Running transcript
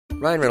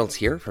Ryan Reynolds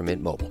here from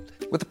Mint Mobile.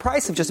 With the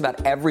price of just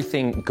about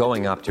everything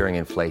going up during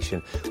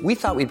inflation, we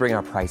thought we'd bring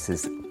our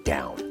prices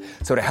down.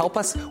 So to help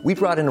us, we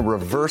brought in a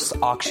reverse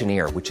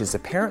auctioneer, which is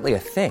apparently a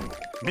thing.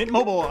 Mint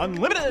Mobile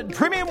Unlimited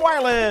Premium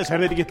Wireless. How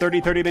to get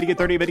 30, 30, bit to get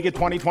 30, bit to get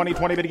 20, 20,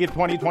 20, bit to get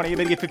 20, 20,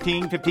 bit to get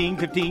 15, 15,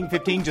 15,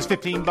 15, just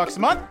 $15 a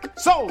month?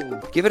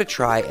 Sold! Give it a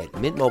try at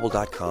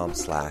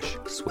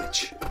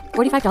mintmobile.com/switch.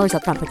 $45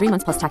 up front for 3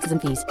 months plus taxes and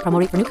fees. Promo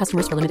rate for new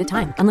customers for limited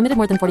time. Unlimited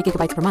more than 40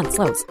 gigabytes per month.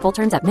 Slows full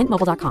terms at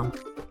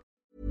mintmobile.com.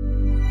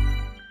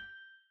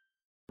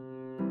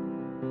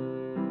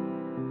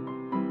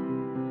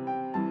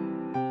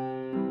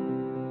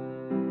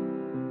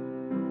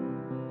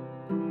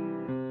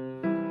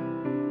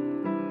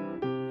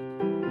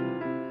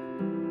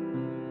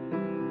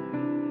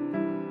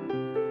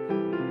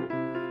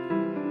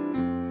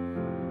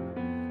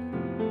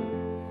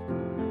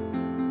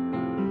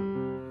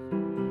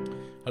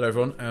 Hello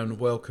everyone and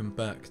welcome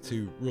back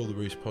to Rule the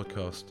Roost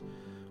podcast.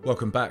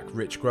 Welcome back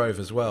Rich Grove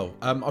as well.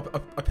 I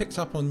picked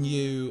up on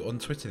you on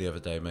Twitter the other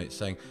day, mate,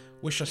 saying,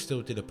 wish I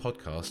still did a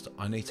podcast.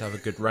 I need to have a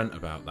good rant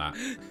about that.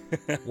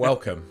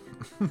 Welcome.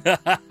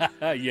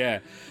 Yeah,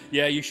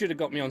 you should have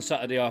got me on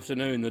Saturday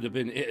afternoon. It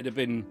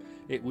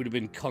would have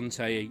been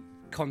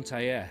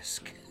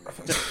Conte-esque.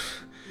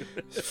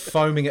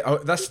 Foaming it. Oh,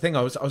 that's the thing.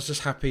 I was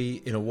just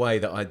happy in a way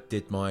that I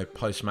did my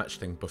post-match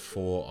thing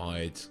before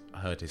I'd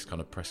heard his kind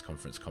of press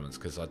conference comments,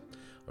 because I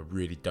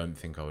really don't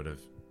think I would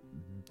have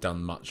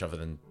done much other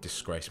than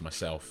disgrace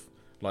myself,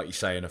 like you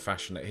say, in a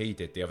fashion that he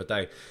did the other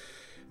day.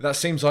 That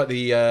seems like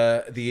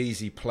the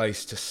easy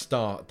place to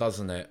start,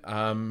 doesn't it?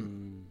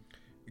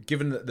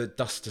 Given that the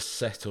dust has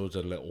settled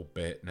a little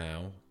bit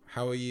now,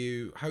 how are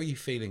you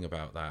feeling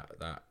about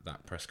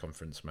that press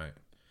conference, mate?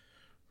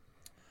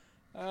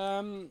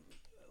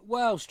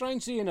 Well,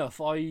 strangely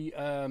enough, I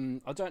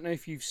don't know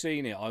if you've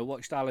seen it. I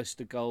watched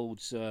Alistair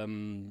Gold's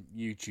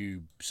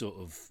YouTube sort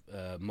of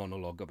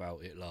monologue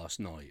about it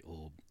last night,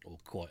 or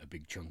quite a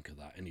big chunk of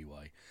that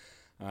anyway.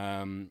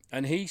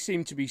 And he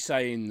seemed to be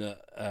saying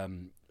that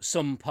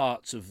some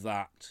parts of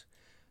that,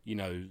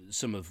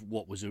 some of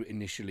what was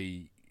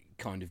initially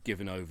kind of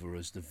given over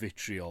as the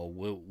vitriol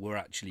were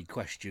actually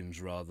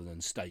questions rather than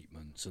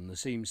statements. And there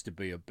seems to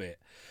be a bit,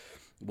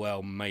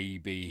 well,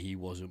 maybe he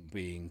wasn't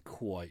being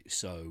quite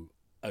so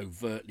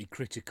overtly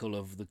critical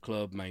of the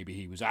club. Maybe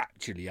he was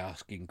actually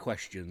asking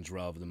questions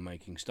rather than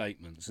making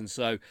statements. And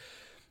so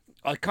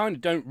I kind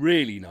of don't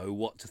really know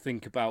what to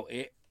think about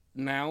it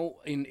now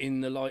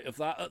in the light of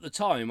that. At the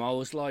time, I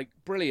was like,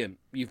 brilliant,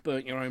 you've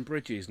burnt your own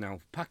bridges, now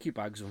pack your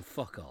bags and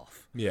fuck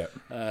off. Yeah.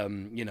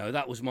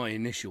 That was my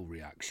initial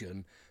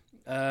reaction.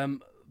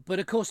 But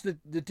of course,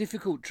 the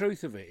difficult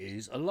truth of it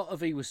is a lot of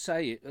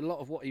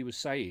what he was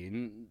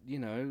saying,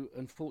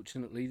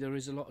 unfortunately, there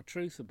is a lot of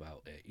truth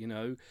about it.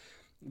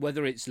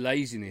 Whether it's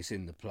laziness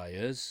in the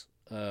players,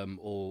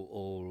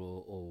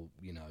 or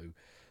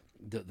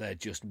that they're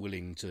just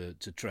willing to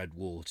tread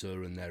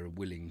water and they're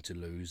willing to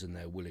lose and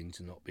they're willing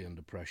to not be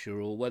under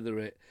pressure, or whether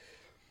it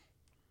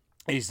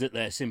is that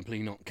they're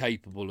simply not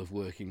capable of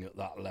working at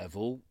that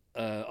level,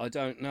 I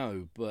don't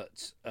know.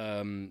 But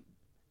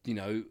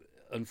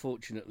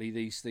unfortunately,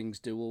 these things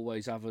do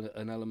always have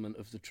an element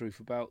of the truth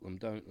about them,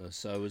 don't they?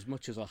 So as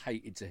much as I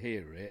hated to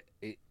hear it,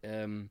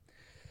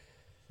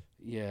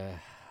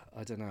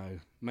 I don't know.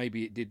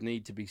 Maybe it did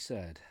need to be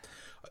said.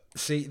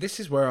 See, this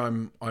is where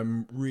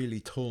I'm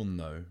really torn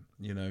though,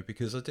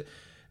 because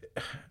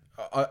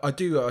I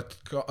do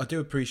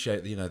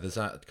appreciate, there's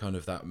that kind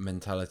of that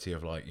mentality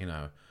of like,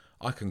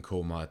 I can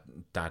call my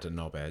dad a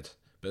knobhead,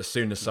 but as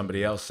soon as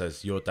somebody else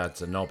says your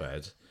dad's a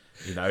knobhead,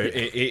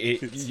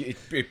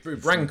 it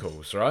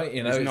rankles, right?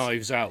 It's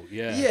knives out,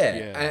 yeah.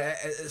 Yeah.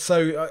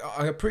 So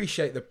I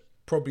appreciate there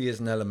probably is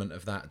an element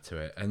of that to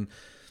it, and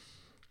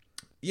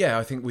yeah,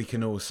 I think we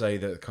can all say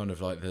that kind of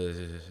like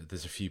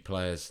there's a few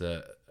players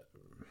that,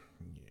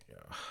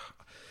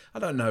 I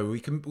don't know, we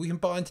can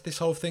buy into this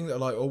whole thing that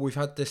like, we've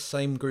had this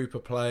same group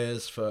of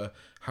players for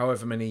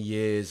however many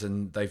years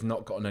and they've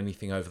not gotten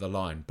anything over the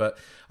line. But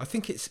I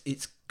think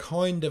it's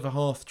kind of a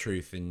half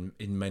truth in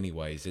many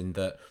ways, in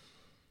that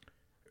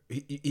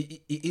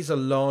it is a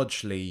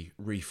largely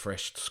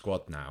refreshed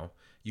squad now.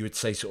 You would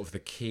say sort of the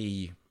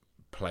key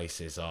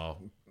places are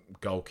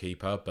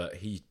goalkeeper, but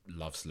he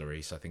loves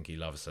Lloris. I think he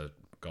loves a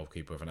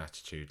goalkeeper with an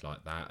attitude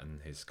like that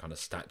and his kind of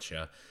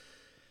stature.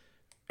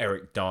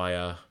 Eric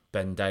Dyer,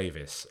 Ben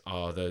Davis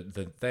are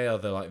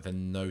the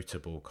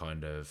notable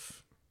kind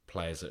of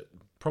players that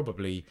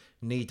probably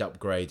need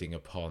upgrading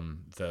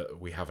upon, that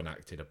we haven't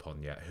acted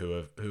upon yet, who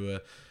are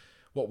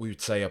what we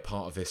would say are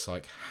part of this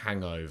like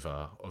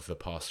hangover of the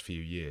past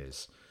few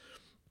years.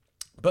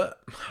 But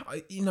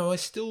I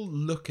still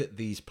look at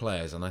these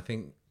players and I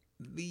think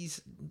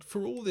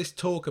for all this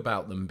talk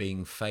about them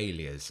being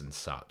failures and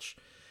such,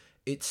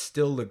 it's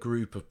still the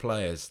group of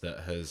players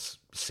that has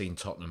seen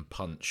Tottenham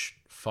punch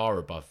far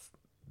above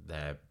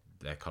their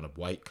kind of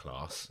weight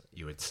class,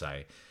 you would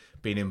say,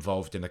 been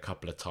involved in a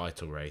couple of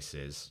title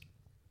races,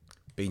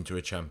 been to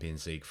a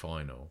Champions League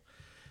final.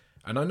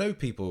 And I know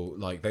people,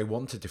 like, they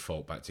want to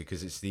default back to,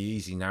 because it's the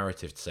easy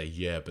narrative to say,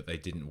 yeah, but they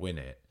didn't win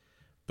it.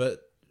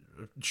 But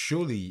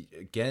surely,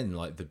 again,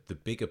 like, the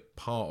bigger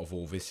part of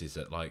all this is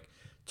that, like,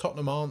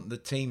 Tottenham aren't the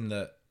team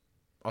that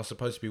are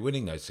supposed to be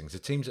winning those things. The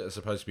teams that are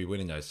supposed to be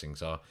winning those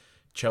things are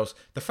Chelsea.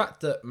 The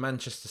fact that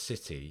Manchester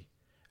City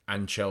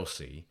and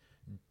Chelsea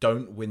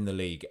don't win the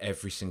league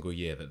every single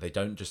year, that they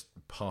don't just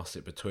pass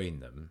it between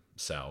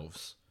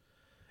themselves,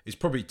 is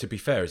probably, to be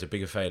fair, is a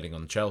bigger failing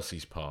on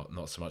Chelsea's part,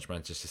 not so much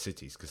Manchester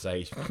City's, because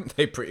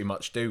they pretty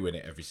much do win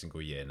it every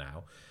single year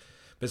now.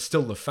 But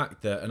still, the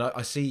fact that, and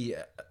I see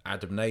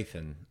Adam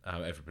Nathan,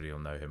 everybody will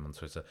know him on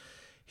Twitter,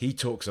 he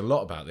talks a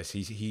lot about this.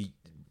 He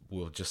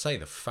will just say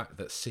the fact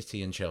that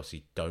City and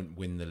Chelsea don't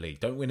win the league,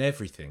 don't win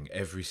everything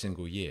every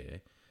single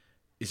year,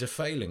 is a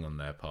failing on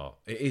their part.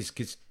 It is,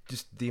 because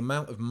just the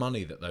amount of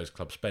money that those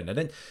clubs spend. And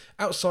then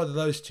outside of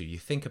those two, you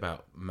think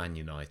about Man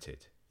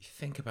United. You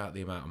think about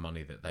the amount of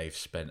money that they've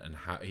spent and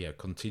how,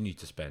 continue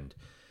to spend.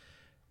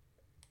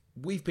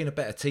 We've been a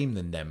better team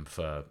than them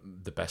for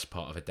the best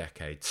part of a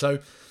decade. So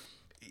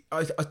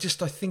I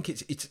think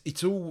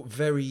it's all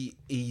very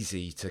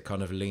easy to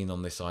kind of lean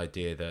on this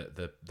idea that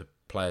the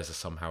players are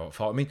somehow at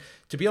fault. I mean,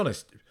 to be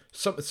honest,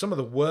 some of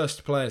the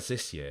worst players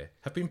this year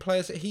have been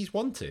players that he's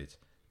wanted.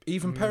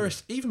 Even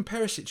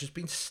Perisic has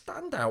been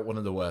standout one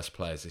of the worst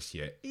players this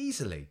year,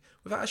 easily,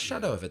 without a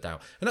shadow of a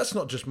doubt. And that's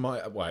not just it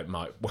might well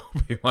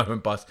be my own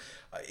bias.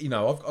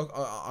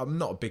 I'm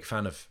not a big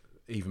fan of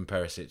even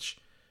Perisic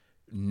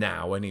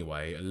now.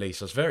 Anyway, at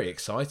least I was very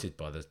excited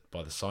by the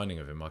signing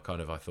of him. I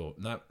thought,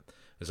 no,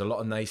 there's a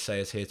lot of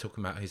naysayers here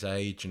talking about his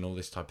age and all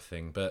this type of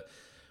thing, but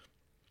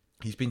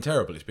he's been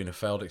terrible. It's been a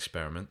failed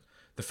experiment.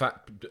 The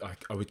fact,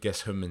 I would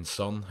guess, Heung-min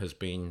Son has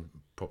been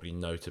probably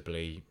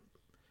notably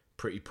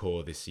pretty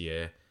poor this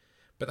year,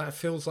 but that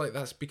feels like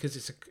that's because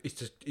it's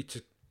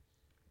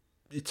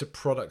a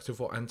product of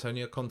what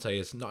Antonio Conte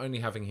is not only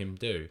having him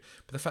do,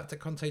 but the fact that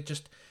Conte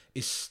just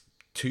is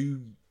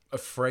too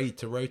afraid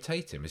to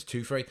rotate him, is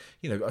too afraid.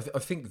 I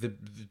think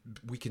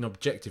we can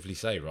objectively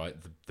say, right,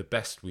 the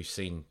best we've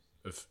seen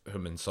of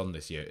Heung-min Son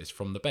this year is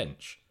from the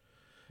bench.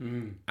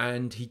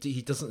 And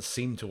he doesn't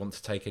seem to want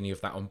to take any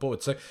of that on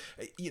board. So,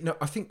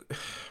 I think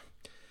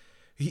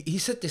he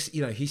said this.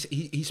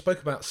 He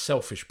spoke about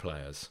selfish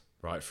players,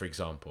 right? For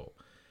example,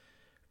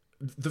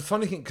 the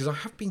funny thing, because I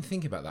have been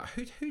thinking about that.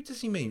 Who does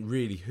he mean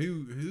really?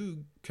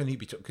 Who can he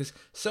be talking? Because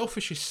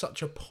selfish is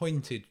such a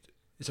pointed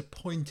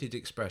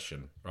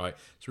expression, right?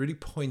 It's a really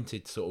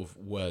pointed sort of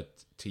word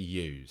to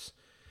use.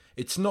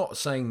 It's not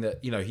saying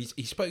that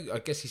he spoke. I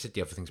guess he said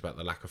the other things about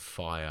the lack of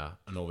fire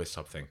and all this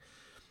type of thing.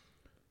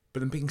 But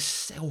then being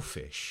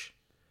selfish,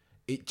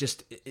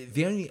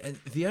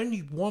 the only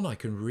one I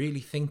can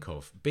really think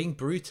of, being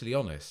brutally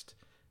honest,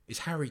 is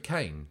Harry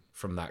Kane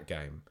from that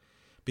game,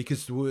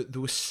 because there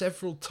were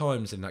several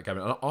times in that game,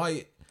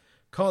 and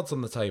cards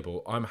on the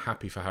table, I'm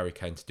happy for Harry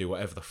Kane to do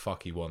whatever the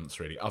fuck he wants,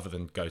 really, other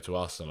than go to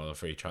Arsenal on a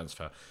free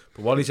transfer.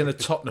 But while he's in a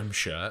Tottenham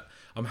shirt,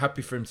 I'm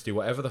happy for him to do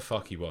whatever the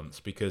fuck he wants,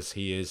 because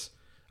he is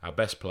our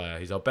best player.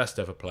 He's our best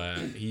ever player.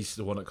 He's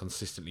the one that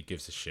consistently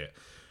gives a shit.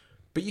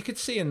 But you could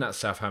see in that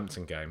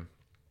Southampton game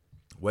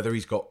whether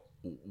he's got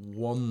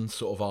one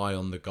sort of eye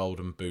on the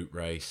golden boot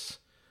race,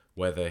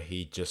 whether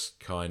he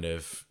just kind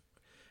of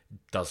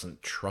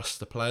doesn't trust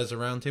the players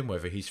around him,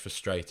 whether he's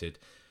frustrated.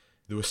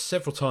 There were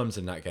several times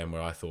in that game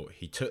where I thought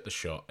he took the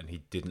shot and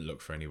he didn't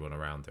look for anyone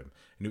around him.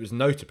 And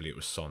it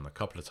was Son. A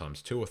couple of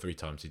times, 2 or 3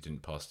 times he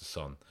didn't pass to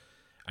Son.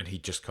 And he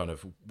just kind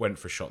of went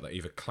for a shot that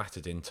either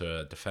clattered into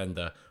a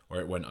defender or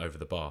it went over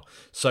the bar.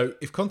 So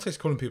if Conte's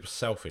calling people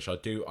selfish, I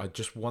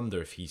just wonder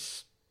if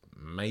he's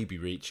maybe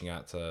reaching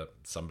out to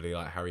somebody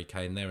like Harry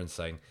Kane there and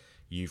saying,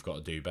 you've got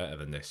to do better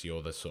than this.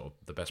 You're the sort of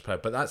the best player.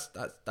 But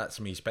that's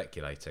me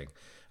speculating.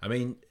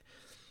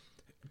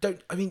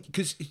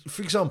 Because,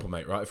 for example,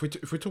 mate, right, if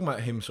we're talking about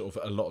him, sort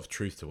of a lot of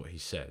truth to what he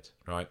said,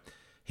 right,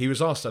 he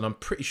was asked, and I'm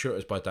pretty sure it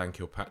was by Dan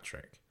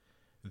Kilpatrick,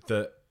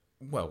 that,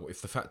 well,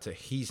 if the fact that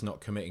he's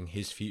not committing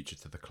his future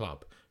to the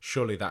club,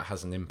 surely that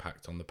has an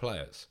impact on the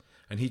players.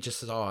 And he just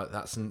said, oh,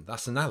 that's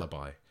an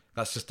alibi.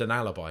 That's just an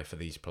alibi for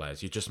these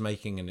players. You're just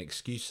making an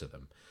excuse for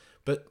them.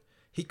 But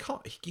he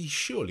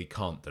surely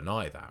can't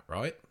deny that,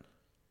 right?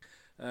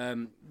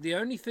 The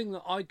only thing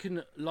that I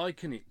can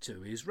liken it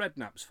to is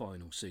Redknapp's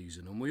final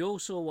season, and we all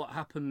saw what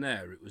happened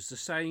there. It was the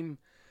same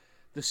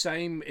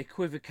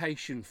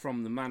equivocation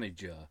from the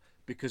manager,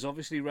 because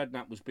obviously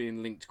Redknapp was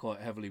being linked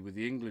quite heavily with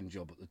the England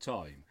job at the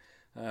time.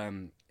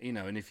 And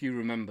if you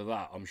remember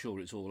that, I'm sure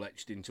it's all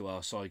etched into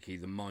our psyche,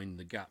 the Mind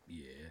the Gap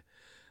year,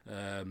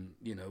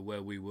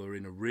 where we were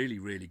in a really,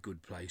 really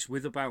good place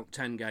with about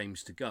 10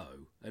 games to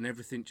go, and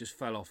everything just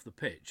fell off the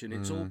pitch, and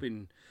it's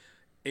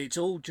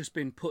all just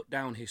been put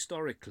down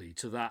historically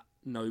to that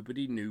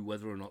nobody knew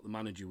whether or not the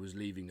manager was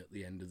leaving at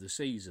the end of the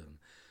season.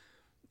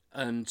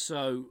 And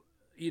so,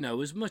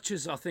 as much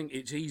as I think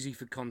it's easy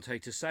for Conte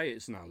to say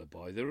it's an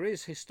alibi, there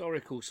is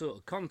historical sort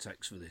of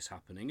context for this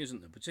happening,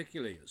 isn't there,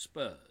 particularly at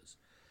Spurs.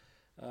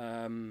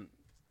 I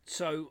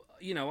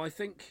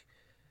think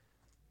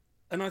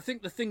And I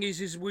think the thing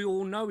is we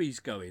all know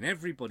he's going.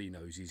 Everybody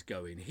knows he's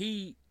going.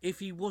 If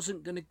he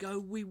wasn't going to go,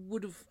 we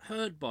would have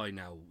heard by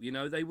now. You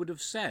know, they would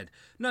have said,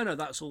 no,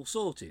 that's all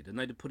sorted, and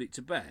they'd have put it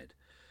to bed.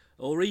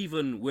 Or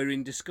even we're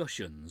in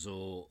discussions,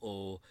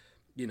 or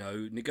you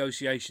know,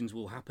 negotiations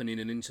will happen in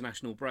an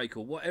international break,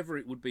 or whatever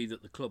it would be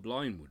that the club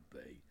line would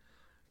be.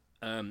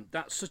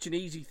 That's such an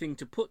easy thing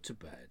to put to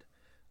bed.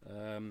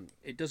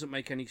 It doesn't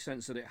make any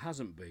sense that it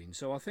hasn't been.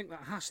 So I think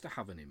that has to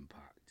have an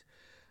impact.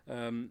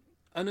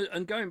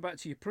 And going back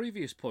to your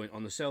previous point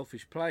on the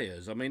selfish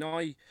players, I mean,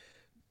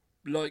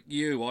 like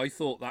you, I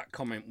thought that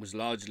comment was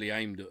largely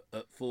aimed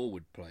at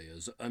forward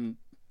players, and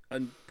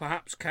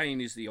perhaps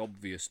Kane is the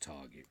obvious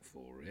target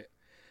for it.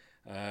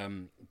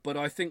 But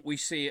I think we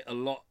see it a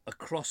lot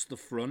across the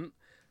front.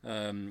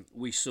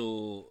 We've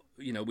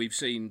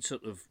seen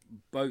sort of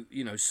both.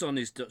 You know, Son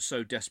is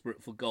so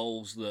desperate for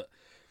goals that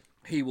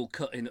he will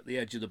cut in at the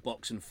edge of the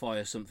box and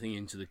fire something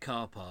into the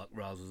car park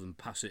rather than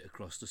pass it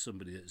across to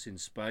somebody that's in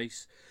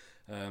space.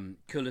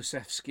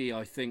 Kulusevski,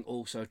 I think,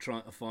 also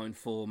trying to find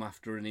form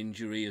after an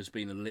injury, has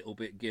been a little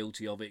bit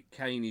guilty of it.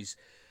 Kane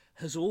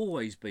has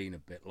always been a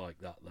bit like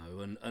that, though,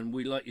 and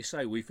we, like you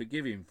say, we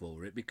forgive him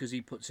for it because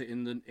he puts it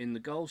in the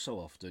goal so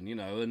often, you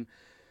know,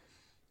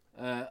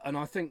 and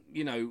I think,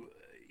 you know,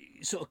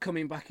 sort of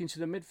coming back into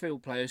the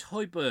midfield players,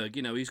 Højbjerg,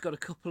 you know, he's got a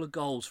couple of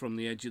goals from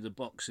the edge of the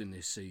box in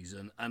this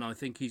season, and I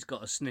think he's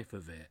got a sniff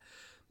of it,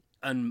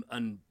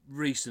 and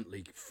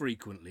recently,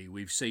 frequently,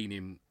 we've seen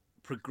him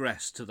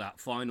progress to that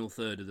final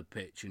third of the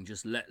pitch and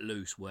just let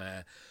loose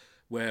where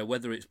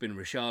whether it's been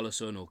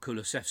Richarlison or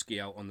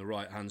Kulusevski out on the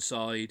right-hand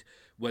side,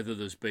 whether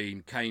there's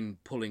been Kane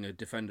pulling a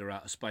defender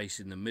out of space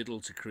in the middle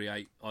to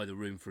create either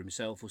room for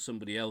himself or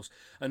somebody else,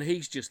 and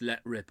he's just let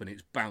rip and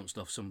it's bounced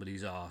off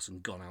somebody's arse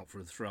and gone out for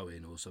a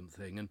throw-in or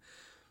something.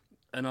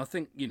 And I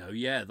think, you know,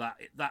 yeah,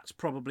 that's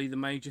probably the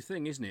major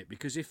thing, isn't it?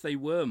 Because if they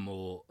were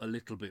a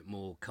little bit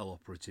more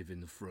cooperative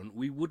in the front,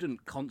 we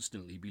wouldn't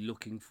constantly be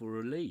looking for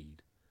a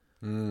lead.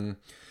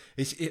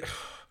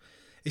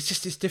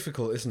 It's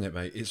difficult, isn't it,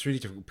 mate? It's really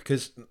difficult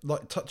because,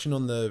 like, touching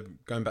on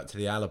going back to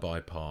the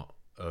alibi part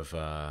of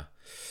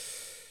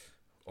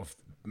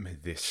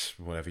this,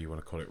 whatever you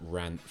want to call it,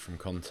 rant from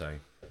Conte.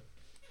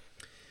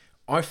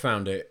 I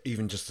found it,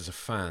 even just as a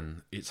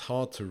fan, it's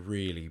hard to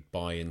really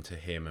buy into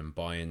him and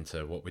buy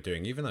into what we're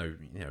doing, even though,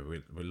 you know,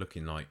 we're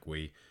looking like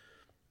we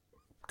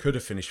could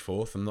have finished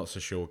fourth. I'm not so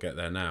sure we'll get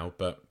there now,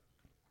 but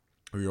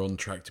we were on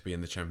track to be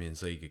in the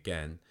Champions League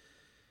again.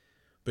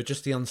 But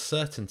just the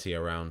uncertainty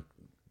around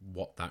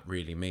what that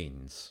really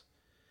means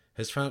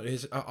I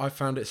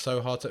found it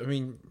so hard to. I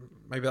mean,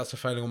 maybe that's a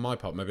failing on my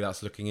part. Maybe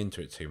that's looking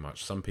into it too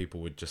much. Some people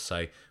would just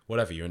say,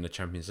 whatever, you're in the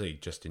Champions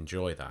League, just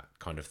enjoy that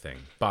kind of thing.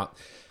 But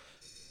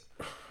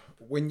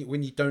when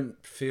you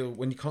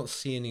can't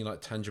see any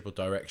like tangible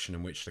direction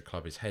in which the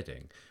club is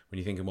heading, when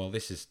you're thinking, well,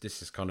 this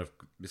has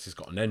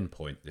got an end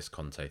point, this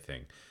Conte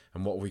thing,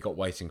 and what have we got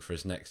waiting for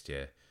us next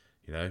year,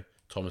 you know?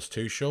 Thomas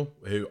Tuchel,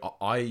 who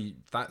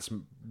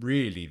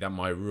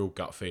my real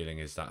gut feeling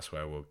is that's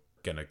where we're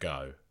gonna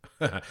go.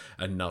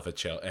 Another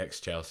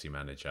ex-Chelsea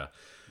manager.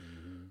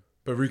 Mm-hmm.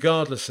 But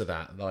regardless of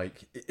that,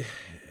 like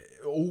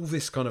all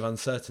this kind of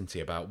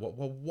uncertainty about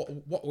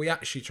what are we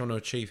actually trying to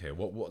achieve here?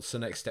 What's the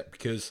next step?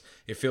 Because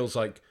it feels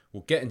like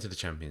we'll get into the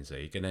Champions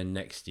League, and then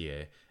next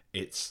year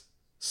it's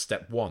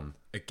step one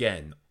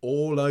again,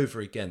 all over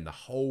again. The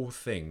whole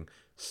thing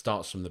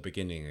starts from the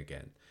beginning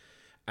again,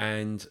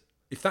 and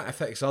if that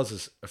affects us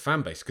as a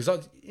fan base, because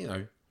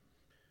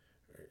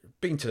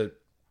been to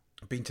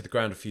the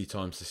ground a few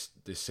times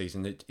this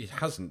season, it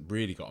hasn't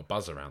really got a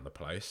buzz around the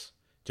place.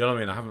 Do you know what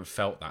I mean? I haven't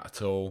felt that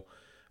at all.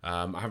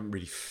 I haven't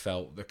really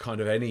felt the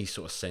kind of any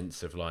sort of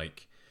sense of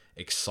like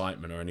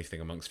excitement or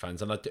anything amongst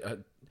fans. And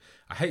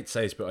I hate to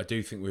say this, but I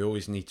do think we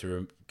always need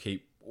to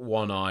keep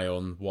one eye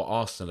on what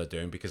Arsenal are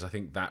doing, because I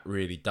think that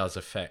really does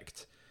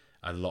affect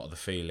a lot of the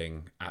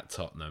feeling at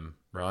Tottenham,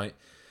 right?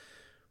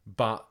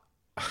 But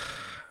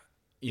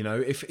you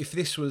know, if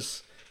this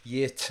was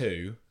year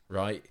two,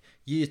 right?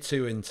 Year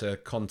two into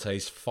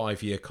Conte's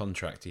 5-year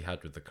contract he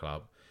had with the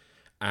club,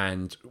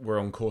 and we're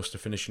on course to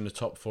finish in the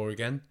top four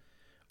again,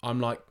 I'm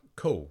like,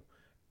 cool.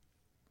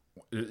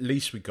 At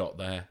least we got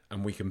there,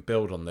 and we can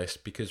build on this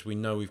because we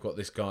know we've got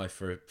this guy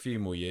for a few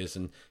more years,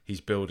 and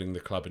he's building the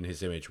club in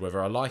his image.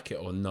 Whether I like it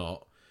or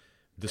not,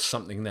 there's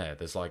something there.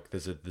 There's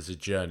a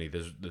journey.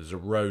 There's a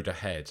road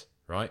ahead.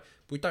 Right?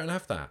 We don't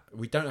have that.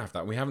 We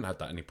haven't had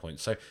that at any point.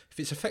 So if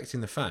it's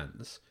affecting the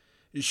fans,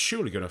 it's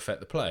surely going to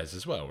affect the players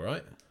as well,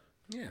 right?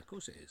 Yeah, of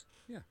course it is.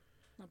 Yeah,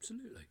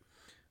 absolutely.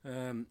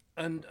 And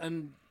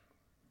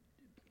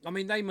I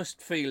mean, they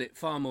must feel it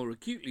far more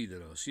acutely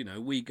than us. You know,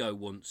 we go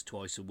once,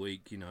 twice a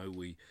week. You know,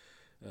 we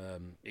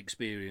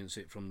experience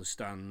it from the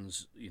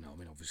stands. You know, I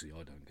mean, obviously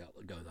I don't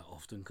go that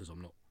often because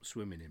I'm not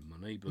swimming in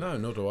money. But, no,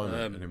 nor do I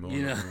anymore.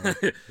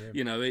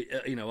 You know,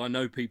 yeah. I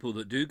know people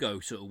that do go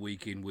sort of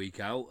week in, week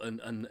out,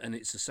 and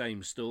it's the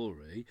same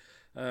story.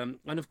 And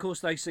of course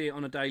they see it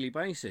on a daily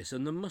basis,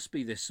 and there must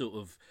be this sort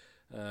of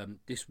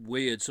this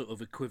weird sort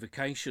of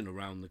equivocation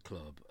around the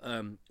club.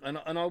 And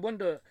I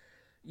wonder,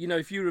 you know,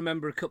 if you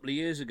remember a couple of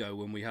years ago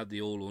when we had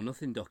the All or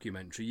Nothing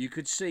documentary, you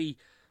could see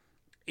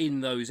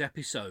in those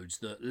episodes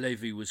that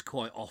Levy was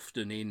quite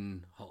often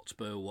in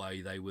Hotspur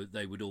Way. They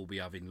would all be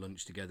having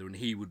lunch together, and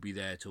he would be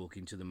there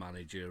talking to the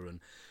manager,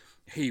 and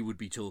he would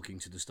be talking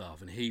to the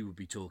staff, and he would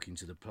be talking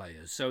to the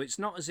players. So it's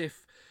not as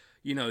if,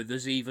 you know,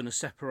 there's even a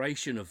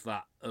separation of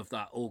that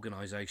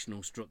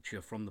organisational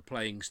structure from the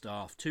playing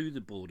staff to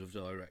the board of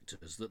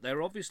directors. That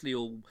they're obviously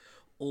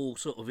all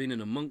sort of in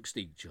and amongst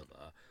each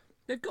other.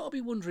 They've got to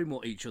be wondering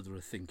what each other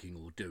are thinking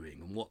or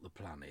doing and what the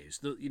plan is.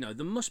 That, you know,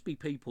 there must be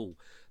people.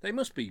 They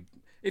must be.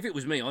 If it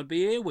was me, I'd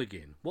be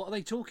earwigging. What are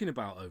they talking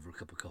about over a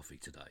cup of coffee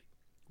today?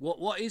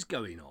 What is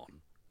going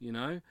on? You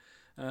know,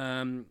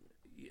 and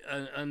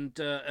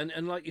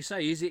like you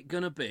say, is it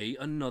going to be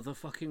another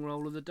fucking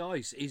roll of the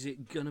dice? Is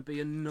it going to be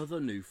another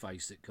new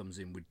face that comes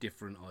in with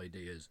different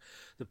ideas?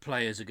 The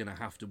players are going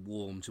to have to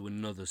warm to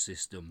another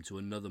system, to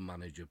another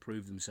manager,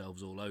 prove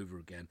themselves all over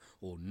again,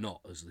 or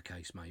not, as the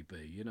case may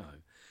be. You know.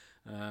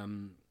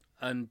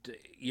 And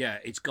yeah,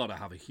 it's got to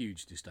have a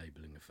huge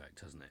disabling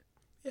effect, hasn't it?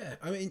 Yeah,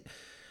 I mean,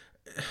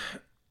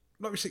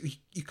 like we said,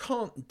 you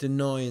can't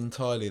deny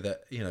entirely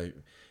that, you know,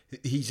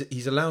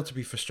 he's allowed to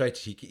be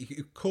frustrated. He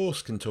of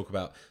course can talk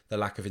about the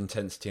lack of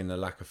intensity and the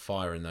lack of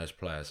fire in those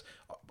players.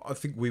 I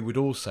think we would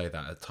all say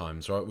that at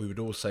times, right? We would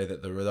all say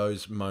that there are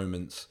those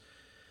moments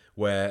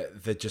where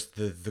they're just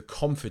the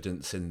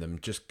confidence in them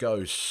just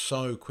goes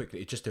so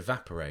quickly, it just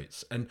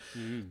evaporates. And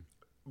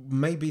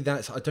maybe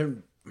that's, I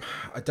don't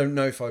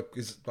know if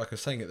because like I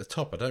was saying at the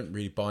top, I don't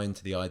really buy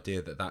into the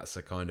idea that that's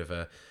a kind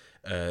of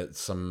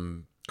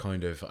some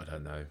kind of, I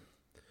don't know,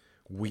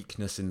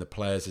 weakness in the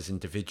players as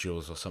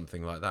individuals or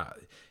something like that.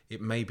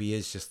 It maybe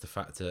is just the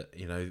fact that,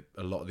 you know,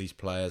 a lot of these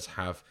players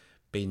have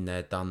been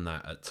there, done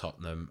that at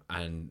Tottenham,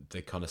 and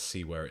they kind of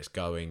see where it's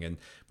going, and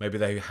maybe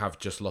they have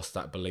just lost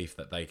that belief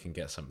that they can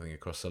get something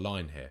across the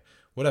line here.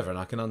 Whatever, and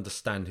I can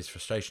understand his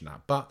frustration at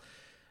that. But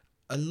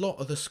a lot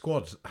of the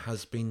squad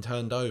has been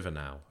turned over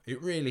now.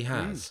 It really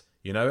has,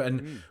 you know,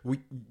 and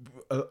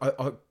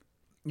I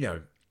you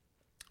know,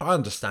 I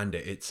understand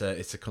it. It's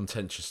a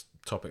contentious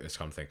topic, this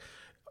kind of thing.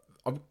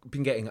 I've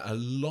been getting a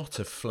lot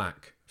of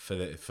flack for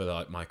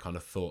like my kind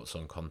of thoughts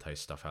on Conte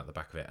stuff out the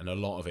back of it, and a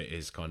lot of it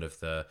is kind of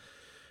the,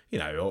 you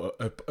know,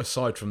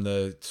 aside from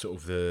the sort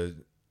of the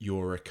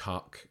you're a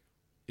cuck,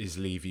 is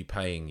Levy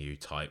paying you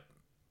type,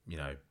 you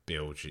know,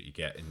 bilge that you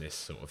get in this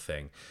sort of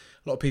thing.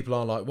 A lot of people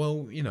are like,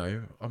 well, you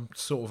know,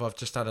 I've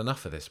just had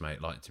enough of this,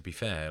 mate. Like, to be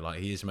fair, like,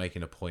 he is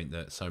making a point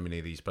that so many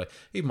of these players,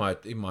 even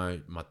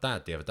my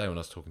dad the other day when I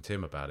was talking to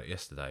him about it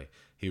yesterday,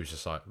 he was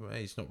just like, well,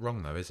 he's not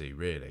wrong though, is he?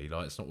 Really?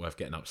 Like, it's not worth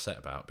getting upset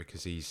about,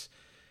 because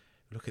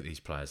look at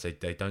these players,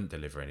 they don't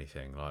deliver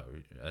anything. Like,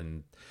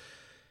 and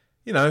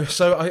you know,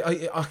 so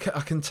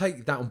I can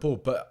take that on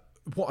board, but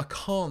what I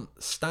can't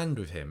stand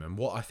with him, and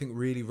what I think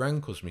really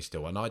rankles me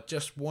still, and I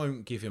just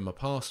won't give him a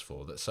pass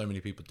for, that so many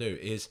people do,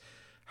 is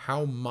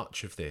how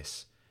much of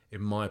this,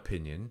 in my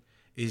opinion,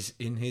 is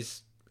in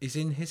his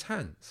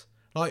hands.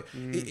 Like,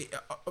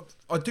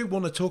 I do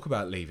want to talk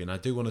about Levy, and I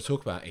do want to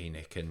talk about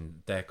ENIC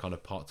and their kind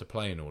of part to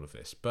play in all of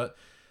this, but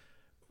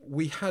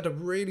we had a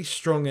really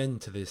strong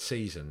end to this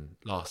season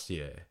last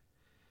year.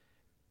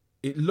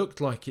 It looked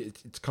like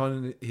it's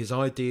kind of, his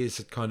ideas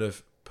had kind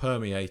of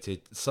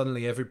permeated.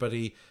 Suddenly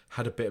everybody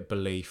had a bit of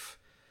belief.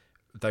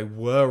 They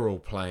were all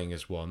playing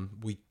as one.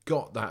 We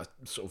got that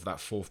sort of that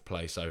fourth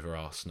place over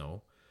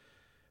Arsenal,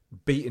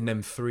 beating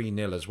them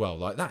 3-0 as well.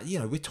 Like that, you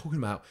know, we're talking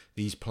about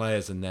these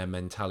players and their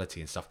mentality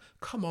and stuff.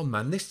 Come on,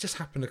 man, this just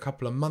happened a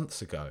couple of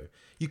months ago.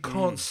 You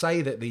can't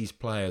say that these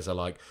players are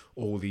like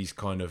all these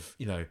kind of,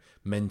 you know,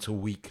 mental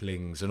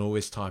weaklings and all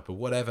this type of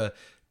whatever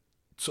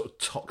sort of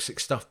toxic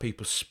stuff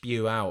people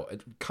spew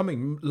out,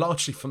 coming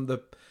largely from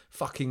the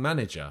fucking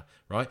manager,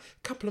 right?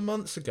 A couple of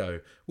months ago,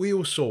 we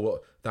all saw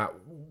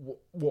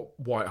what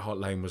White Hart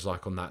Lane was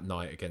like on that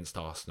night against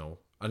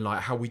Arsenal, and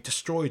like how we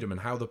destroyed them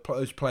and how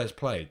those players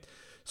played.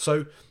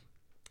 So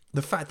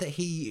the fact that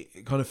he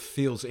kind of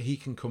feels that he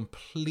can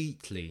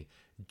completely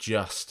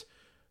just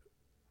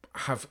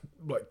have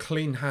like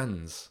clean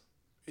hands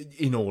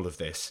in all of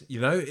this, you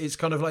know, it's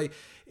kind of like,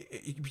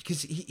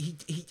 because he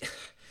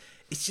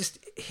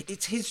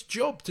it's his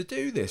job to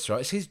do this,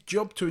 right? It's his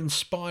job to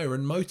inspire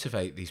and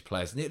motivate these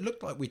players. And it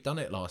looked like we'd done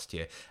it last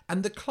year.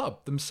 And the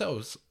club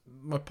themselves,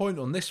 my point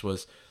on this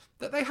was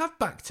that they have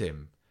backed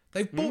him.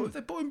 They bought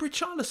in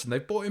Richarlison,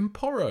 they've bought in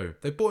Porro,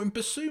 they bought in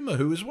Basuma,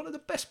 who was one of the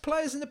best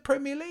players in the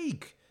Premier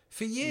League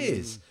for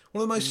years.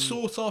 One of the most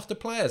sought after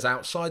players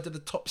outside of the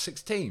top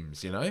 6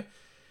 teams, you know?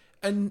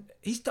 And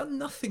he's done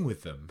nothing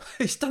with them.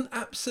 He's done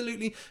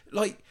absolutely,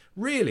 like,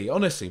 really,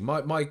 honestly,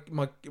 my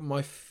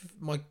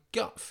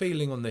gut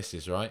feeling on this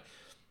is, right,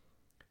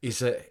 is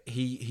that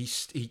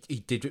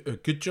he did a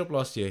good job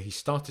last year. He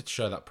started to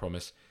show that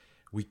promise.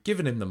 We've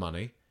given him the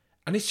money,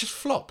 and it's just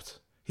flopped.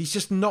 He's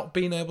just not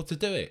been able to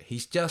do it.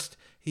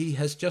 He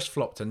has just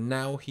flopped, and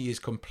now he is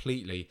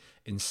completely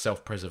in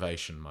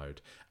self-preservation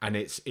mode, and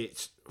it's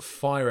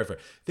fire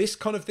everywhere. This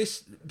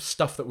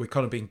stuff that we're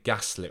kind of being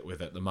gaslit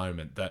with at the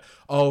moment, that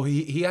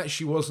he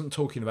actually wasn't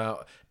talking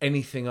about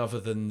anything other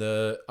than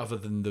the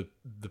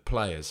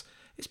players.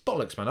 It's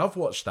bollocks, man. I've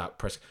watched that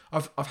press.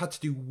 I've had to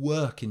do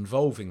work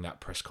involving that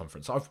press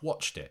conference. I've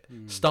watched it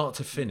start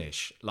to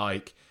finish.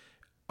 Like,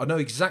 I know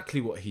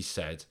exactly what he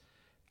said,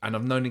 and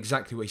I've known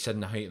exactly what he said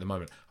in the heat at the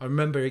moment. I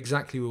remember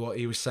exactly what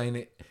he was saying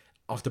it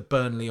after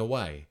Burnley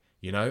away,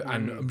 and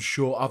I'm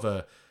sure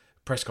other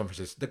press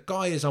conferences. The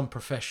guy is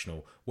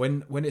unprofessional.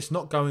 When it's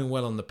not going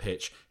well on the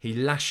pitch, he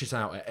lashes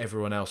out at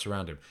everyone else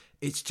around him.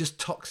 It's just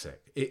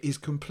toxic. It is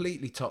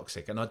completely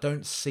toxic, and I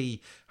don't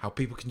see how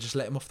people can just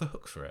let him off the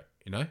hook for it,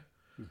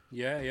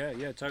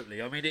 Yeah,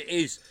 totally. I mean, it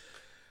is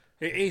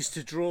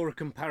to draw a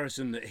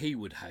comparison that he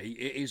would hate.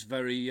 It is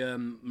very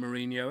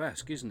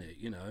Mourinho-esque, isn't it?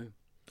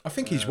 I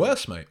think he's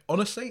worse, mate.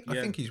 Honestly, I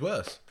think he's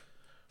worse.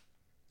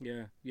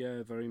 Yeah,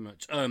 very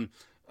much. And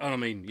I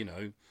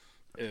mean,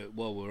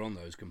 while we're on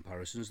those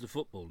comparisons, the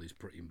football is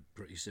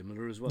pretty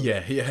similar as well.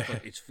 Yeah.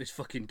 It's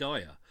fucking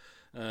dire.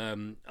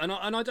 And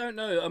I don't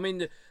know. I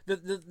mean,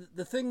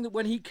 the thing that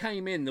when he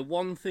came in, the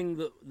one thing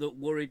that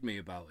worried me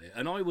about it,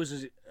 and I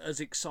was as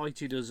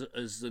excited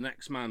as the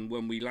next man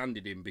when we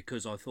landed him,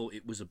 because I thought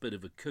it was a bit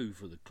of a coup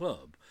for the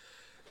club.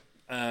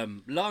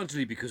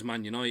 Largely because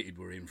Man United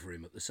were in for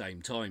him at the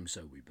same time,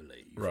 so we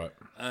believe. Right.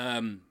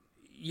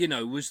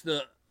 Was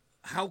that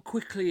how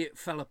quickly it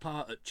fell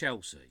apart at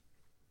Chelsea.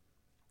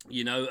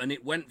 And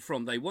it went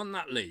from, they won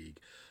that league,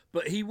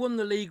 but he won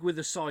the league with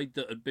a side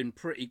that had been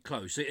pretty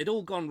close. It had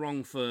all gone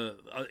wrong for,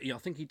 I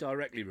think he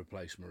directly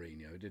replaced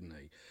Mourinho, didn't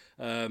he?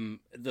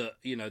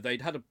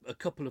 They'd had a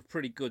couple of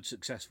pretty good,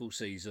 successful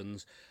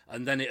seasons,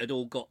 and then it had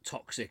all got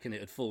toxic and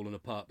it had fallen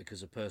apart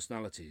because of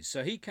personalities.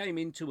 So he came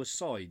into a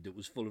side that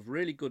was full of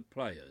really good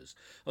players,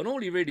 and all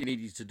he really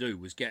needed to do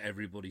was get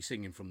everybody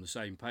singing from the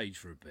same page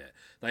for a bit.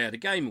 They had a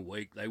game a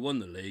week, they won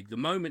the league. The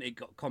moment it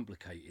got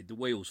complicated, the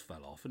wheels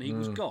fell off and he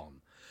was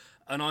gone.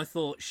 And I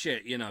thought,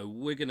 shit,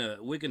 we're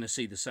gonna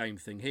see the same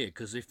thing here,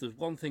 because if there's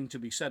one thing to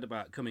be said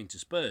about coming to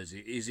Spurs,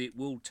 it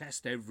will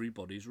test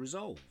everybody's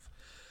resolve.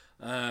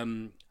 I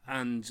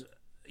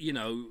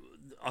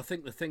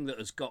think the thing that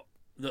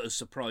has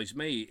surprised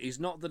me is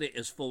not that it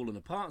has fallen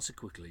apart so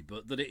quickly,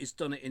 but that it has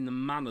done it in the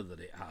manner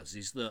that it has.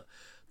 Is that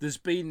there's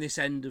been this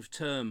end of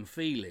term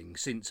feeling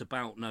since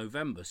about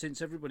November,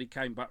 since everybody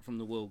came back from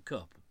the World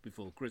Cup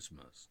before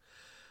Christmas.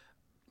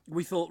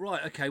 We thought,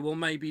 right, okay, well,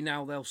 maybe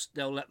now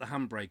they'll let the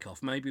handbrake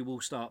off. Maybe we'll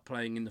start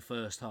playing in the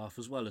first half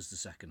as well as the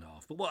second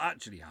half. But what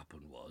actually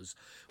happened was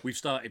we've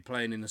started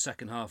playing in the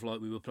second half like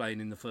we were playing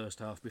in the first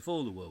half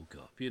before the World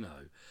Cup,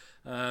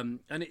 And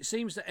it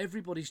seems that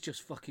everybody's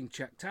just fucking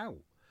checked out.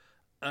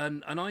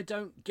 And I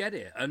don't get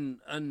it.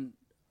 And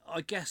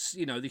I guess,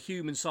 the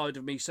human side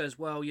of me says,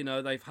 well,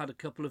 they've had a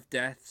couple of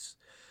deaths.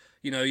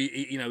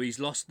 He's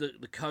lost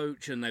the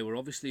coach, and they were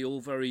obviously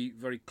all very,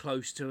 very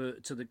close to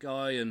the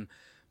guy, and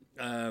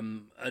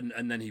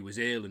then he was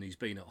ill and he's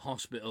been at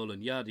hospital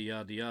and yada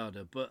yada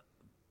yada. But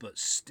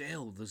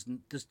still, there's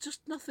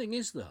just nothing,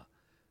 is there?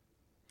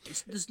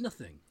 There's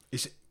nothing.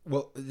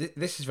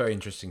 This is very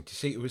interesting to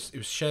see. It was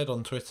shared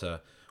on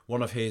Twitter.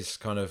 One of his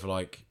kind of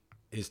like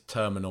his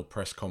terminal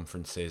press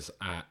conferences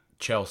at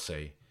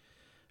Chelsea,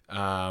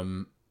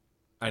 and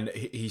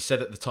he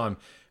said at the time,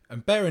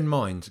 and bear in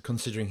mind,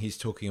 considering he's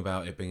talking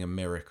about it being a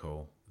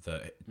miracle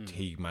that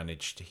he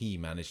managed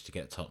to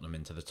get Tottenham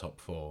into the top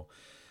four.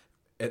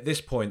 At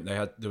this point,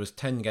 there was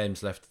 10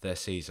 games left of their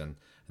season,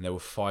 and they were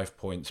 5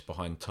 points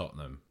behind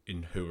Tottenham,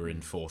 who were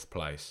in fourth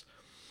place.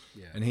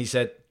 Yeah. And he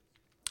said,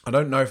 I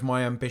don't know if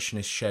my ambition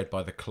is shared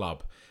by the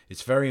club.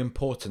 It's very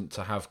important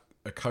to have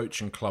a coach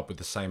and club with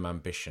the same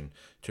ambition,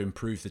 to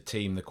improve the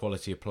team, the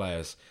quality of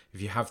players.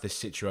 If you have this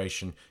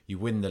situation, you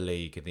win the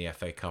league in the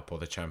FA Cup or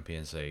the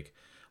Champions League.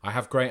 I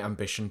have great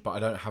ambition, but I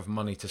don't have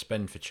money to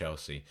spend for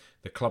Chelsea.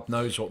 The club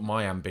knows what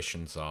my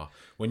ambitions are.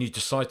 When you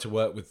decide to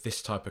work with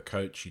this type of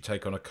coach, you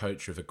take on a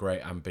coach with a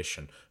great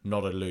ambition,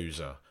 not a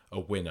loser,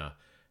 a winner.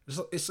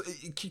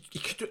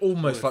 It could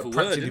almost word like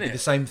practically word, be the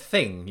same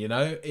thing,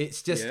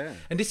 It's just,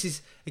 and this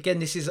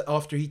is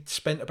after he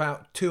spent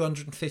about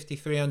 250,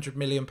 300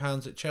 million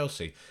pounds at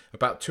Chelsea,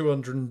 about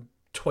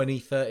 220,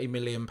 30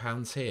 million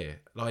pounds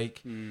here.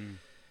 Like,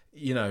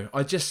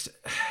 I just,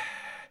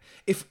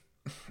 if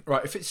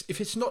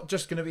it's not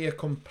just going to be a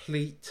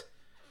complete,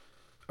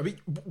 I mean,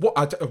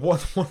 one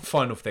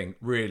final thing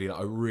really that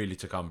I really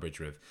took umbrage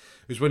with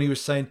was when he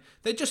was saying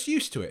they're just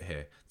used to it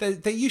here.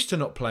 They're used to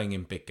not playing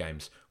in big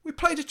games. We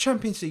played a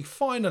Champions League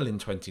final in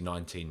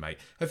 2019, mate.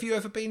 Have you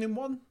ever been in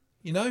one?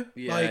 Yeah,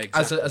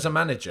 exactly. as a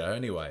manager,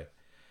 anyway.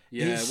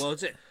 Yeah,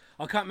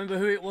 I can't remember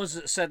who it was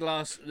that said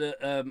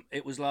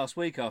it was last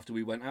week after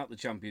we went out the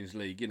Champions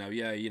League.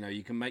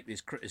 You can make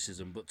this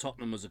criticism, but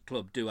Tottenham as a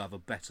club do have a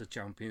better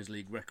Champions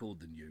League record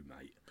than you,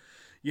 mate.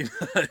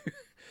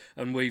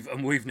 And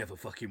we've never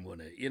fucking won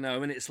it.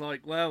 And it's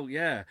like, well,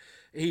 yeah,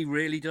 he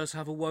really does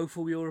have a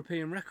woeful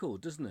European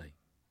record, doesn't he?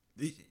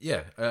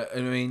 Yeah, I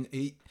mean,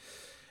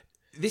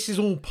 this is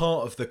all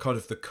part of the kind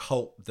of the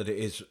cult that it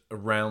is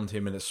around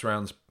him, and it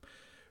surrounds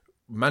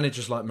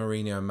managers like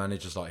Mourinho and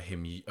managers like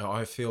him.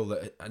 I feel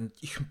that, and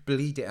you can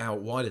bleed it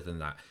out wider than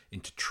that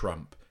into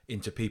Trump,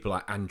 into people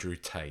like Andrew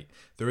Tate.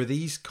 There are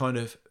these kind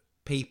of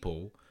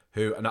people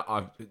who, and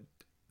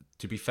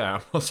to be fair,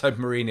 I'm not saying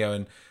Mourinho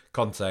and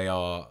Conte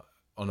are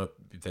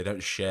they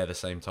don't share the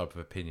same type of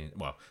opinion.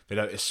 Well, they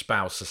don't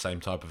espouse the same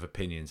type of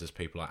opinions as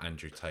people like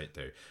Andrew Tate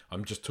do.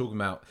 I'm just talking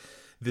about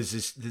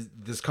there's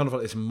kind of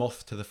like this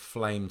moth to the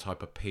flame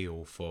type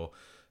appeal for.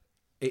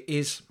 It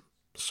is,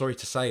 sorry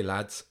to say,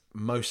 lads,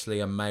 mostly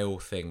a male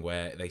thing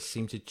where they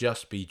seem to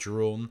just be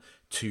drawn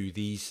to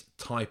these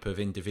type of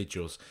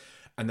individuals,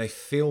 and they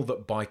feel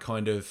that by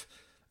kind of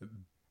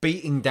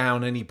beating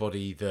down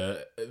anybody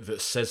that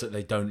says that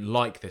they don't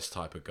like this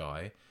type of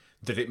guy,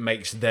 that it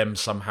makes them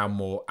somehow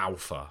more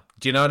alpha.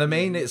 Do you know what I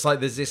mean? It's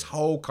like there's this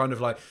whole kind of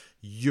like,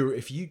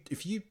 if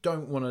you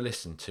don't want to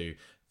listen to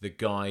the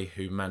guy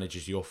who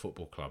manages your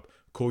football club,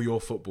 call your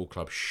football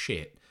club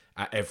shit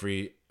at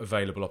every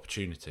available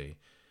opportunity,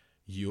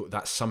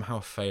 that's somehow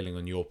failing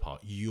on your part.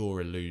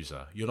 You're a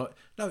loser. You're not.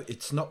 No,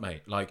 it's not,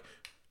 mate. Like,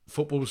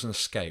 football's an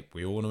escape.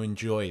 We all want to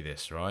enjoy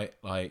this, right?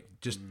 Like,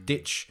 just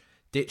ditch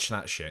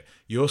that shit.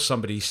 You're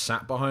somebody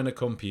sat behind a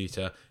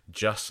computer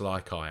just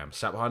like I am.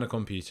 Sat behind a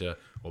computer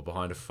or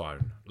behind a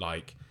phone.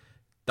 Like,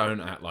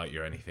 don't act like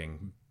you're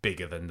anything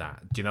bigger than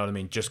that. Do you know what I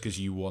mean? Just because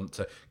you want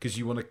to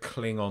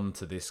cling on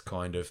to this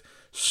kind of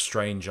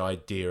strange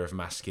idea of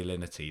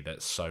masculinity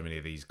that so many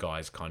of these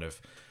guys kind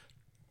of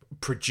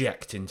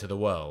project into the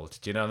world.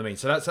 Do you know what I mean?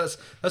 So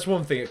that's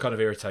one thing that kind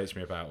of irritates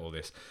me about all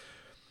this.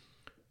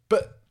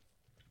 But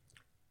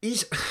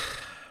if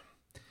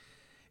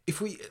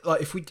we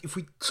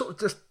sort of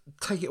just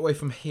take it away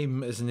from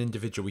him as an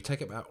individual, we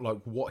take it about like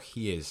what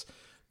he is.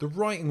 The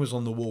writing was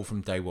on the wall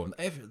from day one.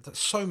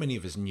 So many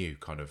of us knew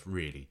kind of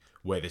really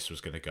where this was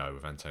going to go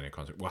with Antonio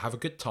Conte. We'll have a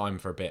good time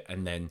for a bit,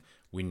 and then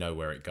we know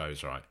where it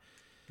goes, right?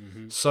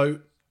 Mm-hmm. So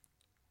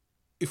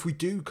if we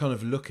do kind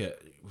of look at,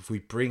 if we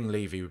bring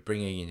Levy, we're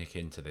bringing ENIC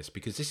into this,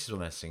 because this is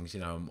one of those things,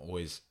 I'm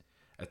always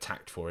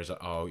attacked for, is like,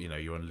 oh,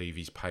 you're on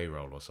Levy's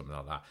payroll or something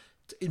like that.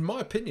 In my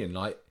opinion,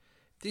 like,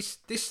 this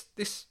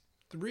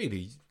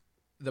really,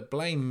 the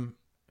blame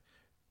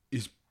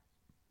is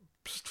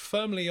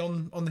firmly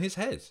on his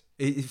head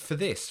for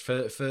this,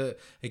 for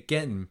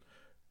again,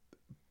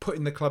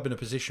 putting the club in a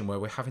position where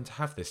we're having to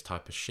have this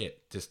type of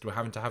shit. We're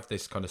having to have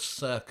this kind of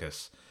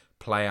circus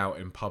play out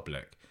in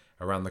public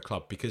around the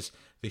club, because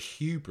the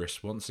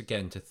hubris once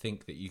again to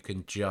think that you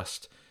can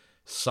just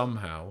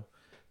somehow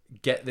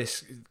get a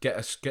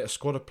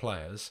squad of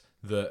players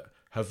that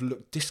have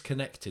looked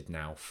disconnected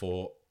now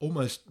for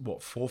almost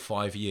 4 or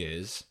 5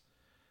 years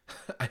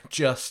and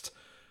just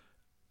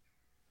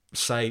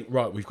say,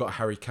 right, we've got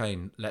Harry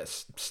Kane,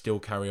 let's still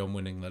carry on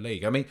winning the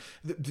league. I mean,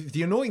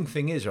 the annoying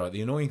thing is, right,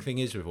 the annoying thing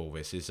is with all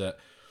this is that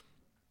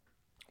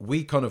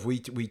we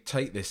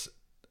take this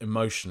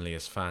emotionally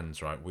as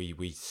fans, right?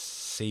 We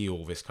see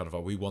all this kind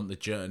of, we want the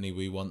journey,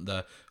 we want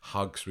the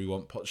hugs, we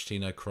want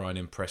Pochettino crying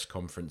in press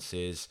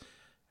conferences,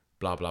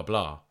 blah, blah,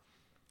 blah.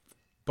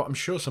 But I'm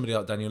sure somebody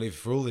like Daniel Levy,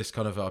 for all this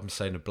kind of, I'm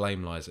saying, the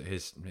blame lies at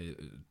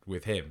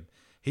with him,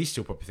 he's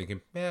still probably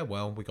thinking, yeah,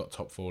 well, we got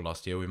top 4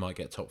 last year, we might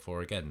get top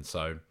 4 again.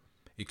 So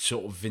it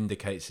sort of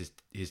vindicates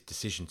his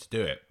decision to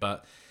do it.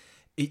 But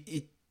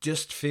it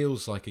just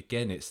feels like,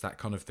 again, it's that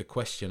kind of, the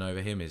question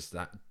over him is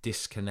that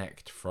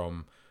disconnect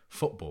from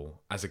football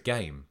as a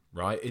game,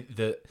 right?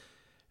 That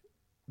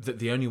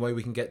the only way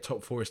we can get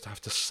top 4 is to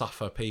have to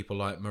suffer people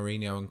like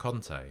Mourinho and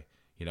Conte.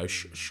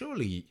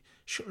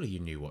 Surely you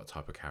knew what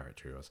type of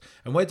character he was.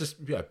 And where does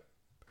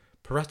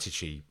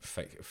Paratici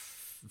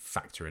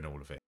factor in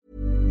all of it?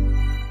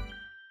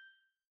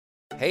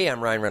 Hey, I'm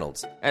Ryan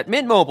Reynolds. At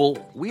Mint Mobile,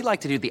 we like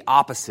to do the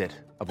opposite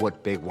of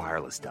what Big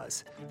Wireless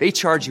does. They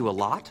charge you a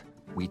lot,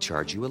 we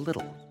charge you a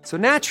little. So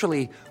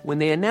naturally, when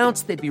they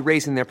announced they'd be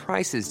raising their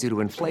prices due to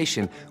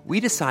inflation, we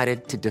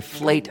decided to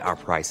deflate our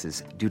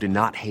prices due to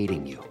not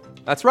hating you.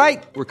 That's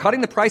right. We're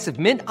cutting the price of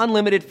Mint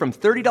Unlimited from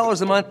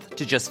 $30 a month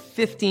to just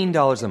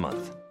 $15 a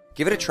month.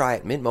 Give it a try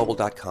at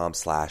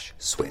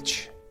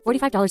mintmobile.com/switch.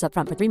 $45 up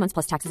front for 3 months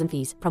plus taxes and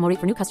fees. Promo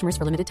rate for new customers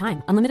for limited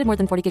time. Unlimited more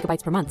than 40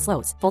 gigabytes per month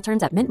slows. Full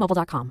terms at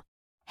mintmobile.com.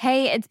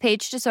 Hey, it's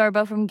Paige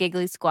DeSorbo from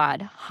Giggly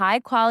Squad. High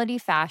quality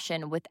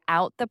fashion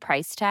without the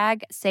price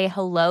tag. Say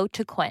hello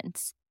to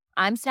Quince.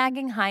 I'm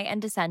snagging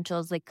high-end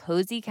essentials like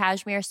cozy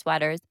cashmere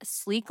sweaters,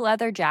 sleek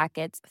leather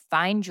jackets,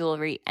 fine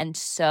jewelry, and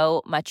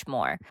so much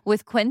more.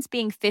 With Quince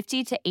being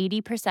 50 to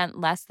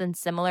 80% less than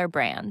similar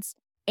brands.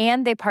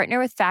 And they partner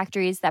with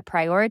factories that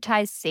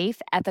prioritize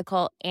safe,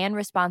 ethical, and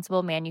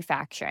responsible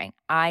manufacturing.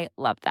 I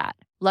love that.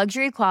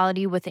 Luxury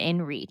quality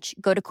within reach.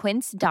 Go to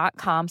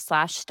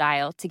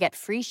quince.com/style to get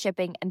free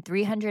shipping and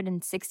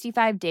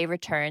 365-day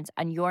returns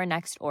on your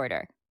next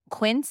order.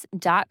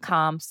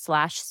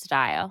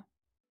 Quince.com/style.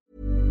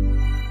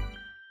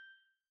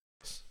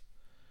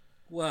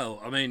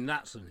 Well, I mean,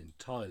 that's an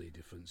entirely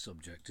different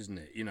subject, isn't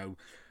it?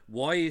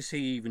 Why is he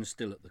even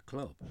still at the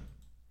club?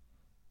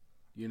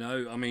 You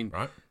know, I mean,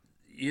 Right.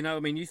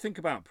 You think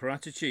about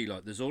Paratici,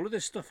 like there's all of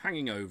this stuff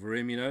hanging over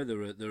him. You know,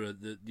 there are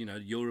the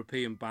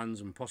European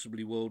bans and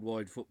possibly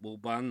worldwide football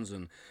bans,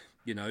 and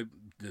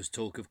there's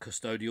talk of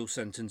custodial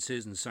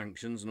sentences and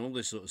sanctions and all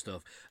this sort of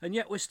stuff, and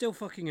yet we're still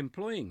fucking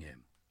employing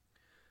him.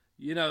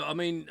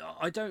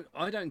 I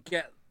don't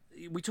get.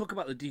 We talk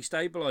about the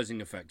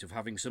destabilising effect of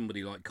having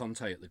somebody like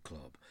Conte at the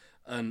club,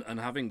 and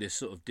having this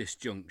sort of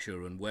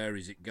disjuncture and where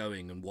is it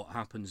going and what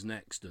happens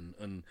next,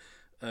 and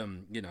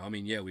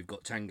we've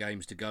got 10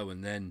 games to go,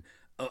 and then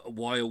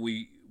why are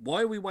we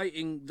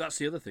waiting? That's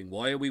the other thing.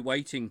 Why are we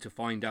waiting to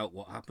find out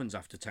what happens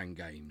after 10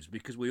 games?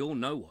 Because we all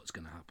know what's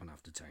going to happen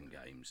after 10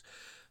 games.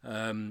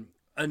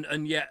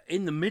 And yet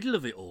in the middle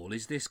of it all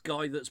is this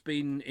guy that's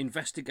been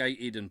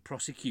investigated and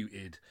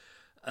prosecuted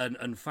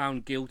and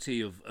found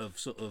guilty of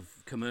sort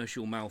of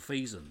commercial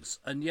malfeasance,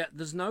 and yet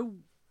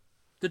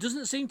there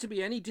doesn't seem to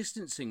be any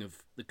distancing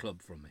of the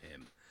club from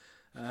him.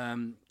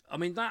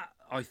 That,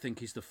 I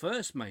think, is the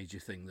first major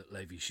thing that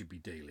Levy should be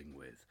dealing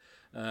with,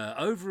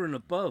 over and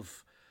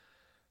above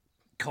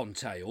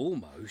Conte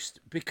almost,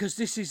 because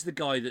this is the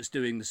guy that's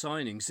doing the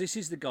signings. This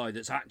is the guy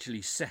that's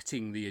actually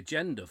setting the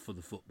agenda for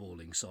the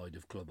footballing side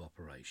of club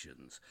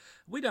operations.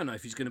 We don't know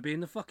if he's going to be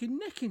in the fucking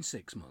nick in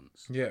 6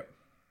 months. Yeah.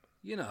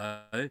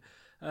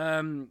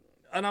 And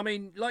I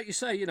mean, like you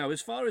say,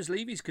 as far as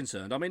Levy's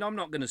concerned, I mean, I'm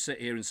not going to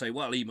sit here and say,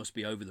 well, he must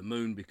be over the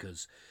moon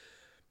because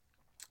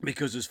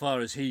as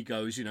far as he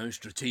goes,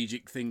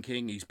 strategic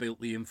thinking, he's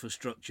built the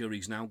infrastructure,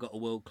 he's now got a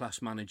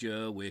world-class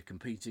manager, we're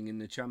competing in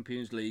the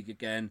Champions League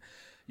again.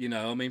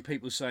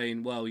 People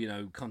saying, well,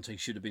 Conte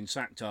should have been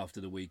sacked after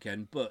the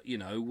weekend, but,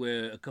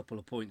 we're a couple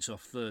of points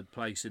off third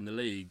place in the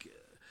league.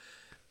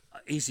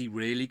 Is he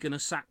really going to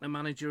sack the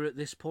manager at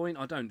this point?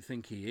 I don't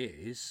think he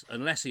is,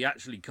 unless he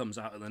actually comes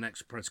out at the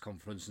next press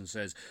conference and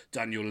says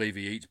Daniel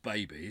Levy eats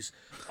babies.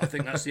 I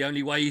think that's the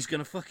only way he's going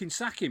to fucking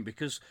sack him,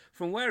 because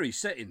from where he's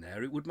sitting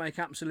there, it would make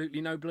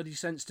absolutely no bloody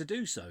sense to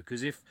do so.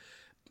 Because if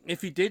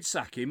he did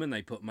sack him and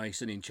they put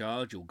Mason in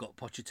charge or got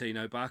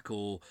Pochettino back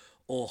or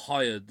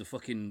hired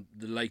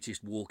the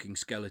latest walking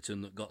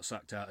skeleton that got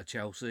sacked out of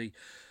Chelsea,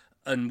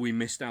 and we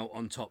missed out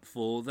on top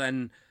four,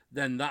 then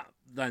that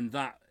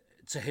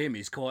to him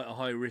is quite a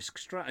high risk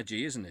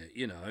strategy, isn't it?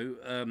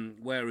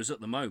 Whereas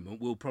at the moment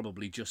we'll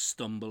probably just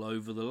stumble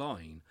over the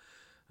line.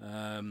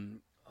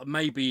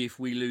 Maybe if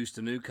we lose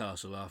to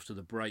Newcastle after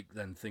the break,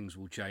 then things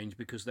will change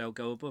because they'll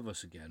go above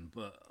us again.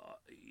 But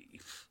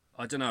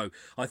I don't know.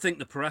 I think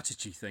the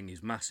Paratici thing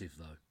is massive,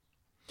 though.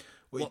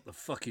 What the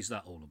fuck is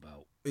that all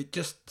about? It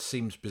just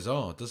seems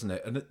bizarre, doesn't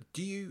it? And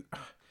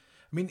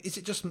is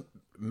it just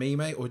me,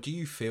 mate, or do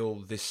you feel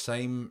this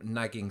same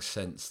nagging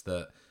sense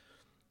that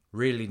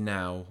really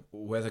now,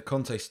 whether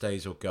Conte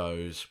stays or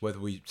goes, whether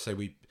we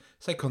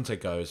say Conte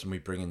goes and we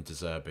bring in De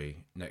Zerbi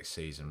next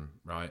season,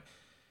 right?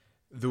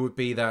 There would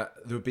be the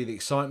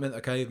excitement.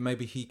 Okay,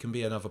 maybe he can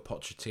be another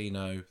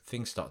Pochettino.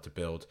 Things start to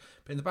build,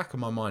 but in the back of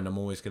my mind, I'm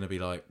always going to be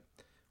like,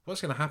 what's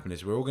going to happen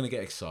is we're all going to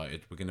get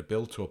excited. We're going to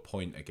build to a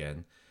point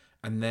again,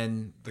 and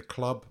then the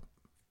club.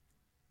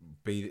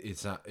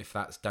 If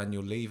that's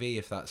Daniel Levy,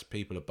 if that's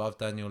people above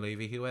Daniel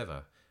Levy,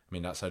 whoever.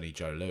 That's only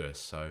Joe Lewis,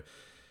 so.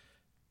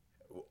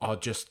 Are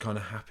just kind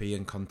of happy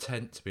and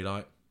content to be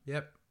like,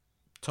 yep,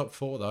 top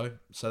four though,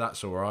 so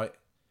that's all right.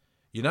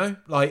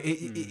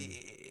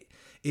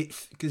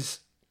 Because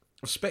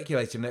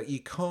speculating that you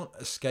can't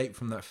escape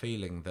from that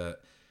feeling that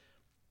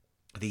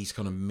these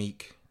kind of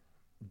meek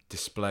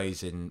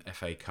displays in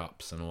FA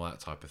Cups and all that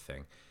type of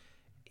thing,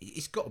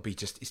 it's got to be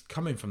it's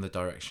coming from the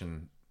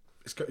direction.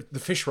 The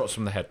fish rots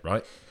from the head,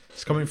 right?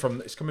 It's coming from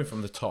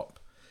the top.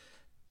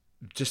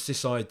 Just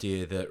this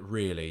idea that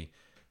really.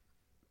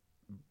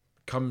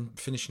 Come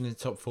finishing in the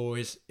top four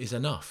is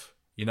enough,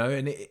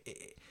 and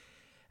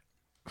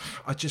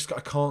I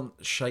can't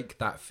shake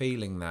that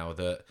feeling now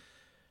that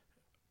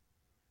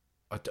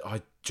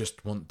I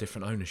just want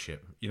different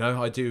ownership.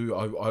 I do.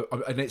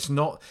 And it's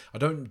not. I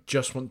don't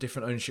just want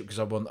different ownership because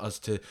I want us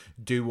to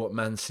do what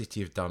Man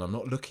City have done. I'm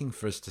not looking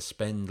for us to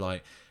spend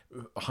like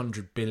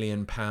 £100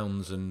 billion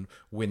and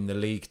win the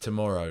league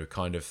tomorrow,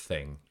 kind of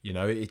thing.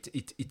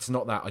 It's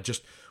not that. I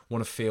just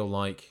want to feel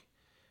like.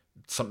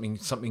 Something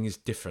is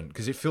different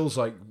because it feels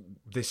like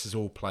this is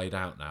all played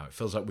out now. It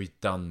feels like we've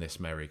done this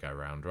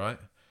merry-go-round, right?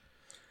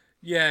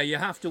 Yeah, you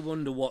have to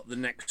wonder what the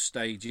next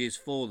stage is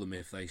for them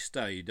if they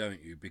stay,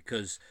 don't you?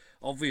 Because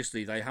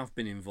obviously they have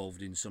been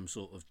involved in some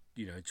sort of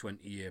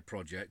 20-year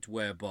project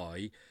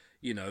whereby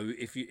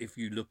if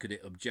you look at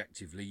it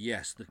objectively,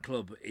 yes, the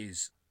club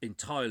is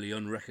entirely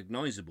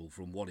unrecognisable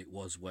from what it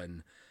was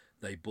when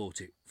they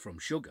bought it from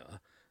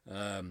Sugar.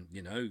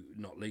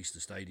 Not least the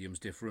stadium's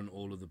different,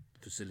 all of the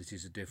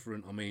facilities are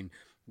different.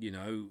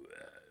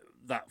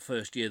 That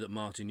first year that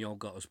Martin Jol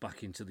got us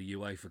back into the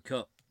UEFA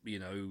Cup,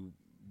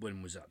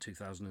 when was that,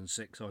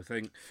 2006, I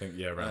think?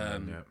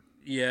 Around then,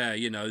 yeah.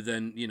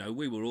 Then,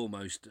 we were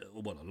almost,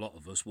 well, a lot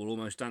of us were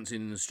almost dancing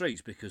in the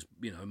streets because,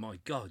 my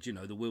God,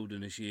 the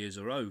wilderness years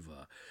are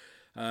over.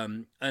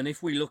 And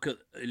if we look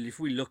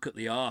at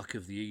the arc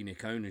of the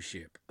ENIC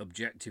ownership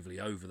objectively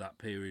over that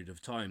period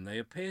of time, they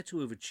appear to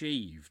have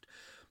achieved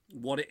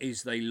what it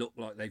is they look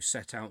like they've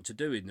set out to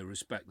do, in the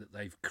respect that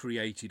they've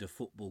created a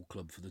football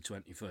club for the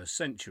 21st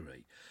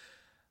century.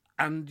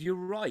 And you're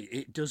right,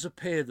 it does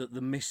appear that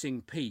the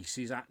missing piece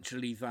is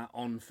actually that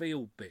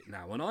on-field bit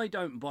now. And I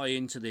don't buy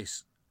into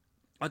this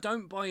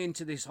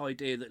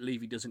idea that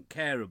Levy doesn't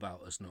care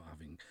about us not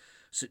having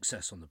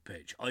success on the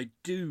pitch. I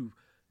do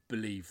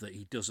believe that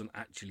he doesn't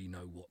actually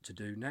know what to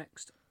do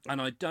next.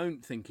 And I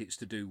don't think it's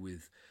to do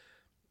with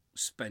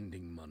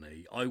spending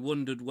money. I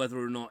wondered whether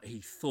or not he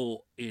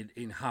thought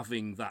in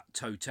having that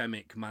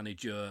totemic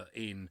manager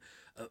in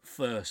at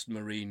first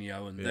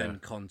Mourinho and then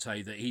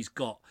Conte, that he's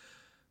got...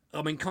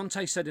 I mean,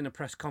 Conte said in a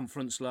press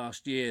conference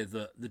last year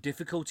that the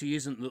difficulty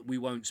isn't that we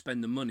won't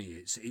spend the money,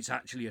 it's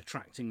actually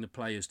attracting the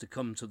players to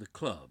come to the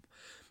club.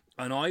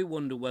 And I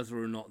wonder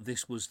whether or not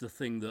this was the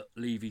thing that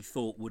Levy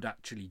thought would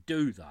actually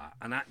do that,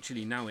 and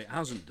actually now it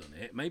hasn't done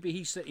it. Maybe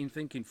he's sitting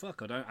thinking,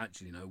 fuck, I don't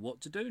actually know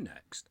what to do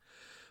next.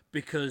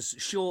 Because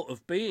short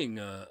of being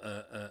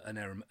an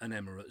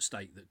emirate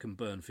state that can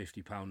burn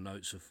 £50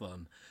 notes for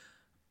fun,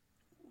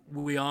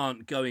 we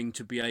aren't going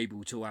to be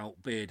able to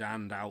outbid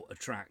and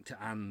out-attract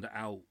and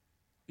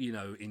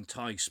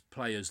entice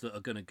players that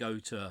are going to go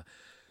to...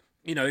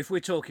 if we're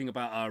talking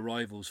about our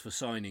rivals for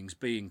signings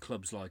being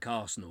clubs like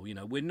Arsenal,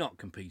 we're not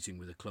competing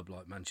with a club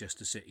like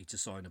Manchester City to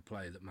sign a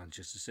player that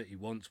Manchester City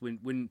wants.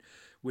 We're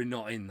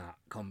not in that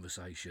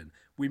conversation.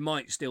 We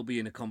might still be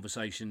in a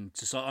conversation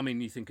to sign... I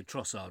mean, you think of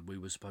Trossard, we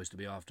were supposed to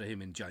be after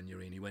him in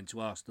January and he went to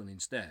Arsenal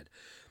instead.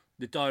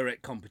 The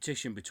direct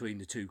competition between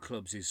the two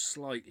clubs is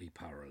slightly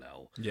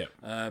parallel. Yeah.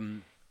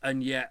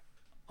 And yet,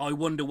 I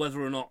wonder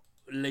whether or not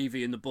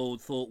Levy and the board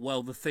thought,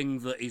 well, the thing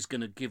that is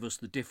going to give us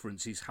the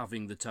difference is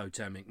having the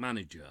totemic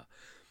manager.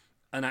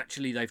 And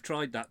actually, they've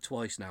tried that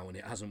twice now and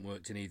it hasn't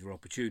worked in either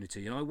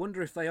opportunity. And I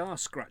wonder if they are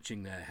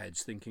scratching their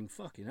heads thinking,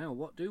 fucking hell,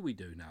 what do we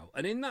do now?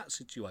 And in that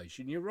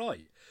situation, you're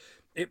right.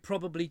 It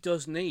probably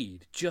does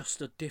need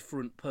just a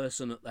different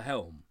person at the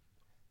helm.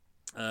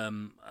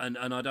 And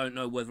I don't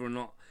know whether or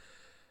not,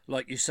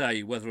 like you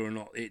say, whether or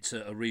not it's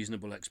a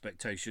reasonable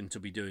expectation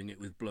to be doing it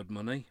with blood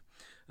money.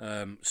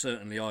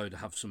 Certainly I would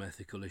have some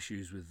ethical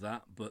issues with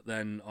that, but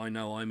then I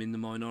know I'm in the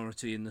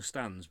minority in the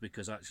stands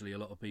because actually a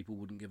lot of people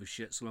wouldn't give a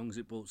shit so long as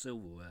it bought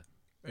silverware.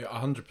 Yeah,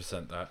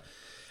 100% that.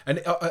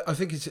 And I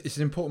think it's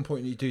an important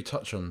point you do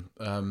touch on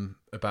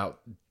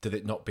about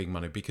it not being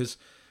money, because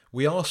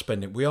we are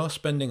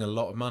spending a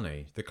lot of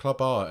money. The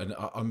club are, and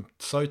I'm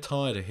so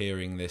tired of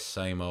hearing this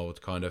same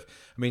old kind of...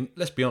 I mean,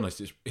 let's be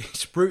honest,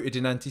 it's rooted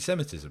in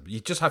anti-Semitism. You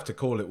just have to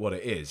call it what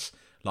it is.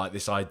 Like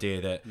this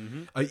idea that,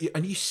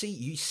 and you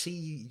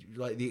see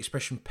like the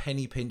expression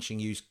penny pinching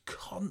used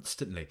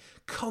constantly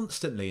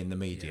in the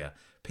media. Yeah.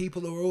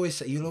 People are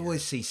always, you'll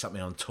always see something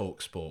on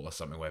TalkSport or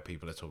something where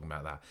people are talking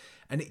about that,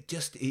 and it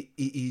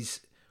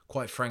is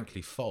quite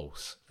frankly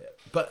false.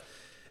 But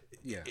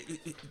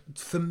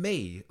for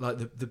me, like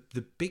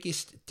the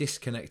biggest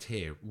disconnect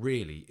here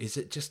really is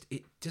it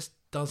just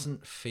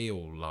doesn't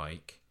feel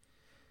like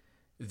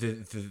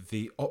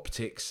the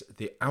optics,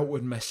 the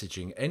outward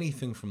messaging,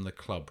 anything from the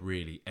club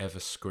really ever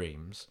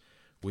screams,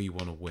 we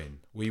want to win.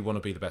 We want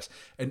to be the best.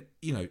 And,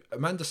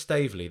 Amanda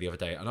Staveley the other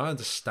day, and I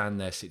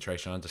understand their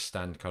situation. I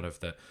understand kind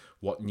of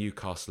what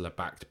Newcastle are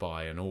backed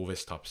by and all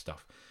this type of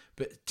stuff.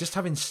 But just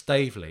having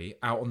Staveley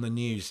out on the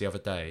news the other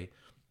day,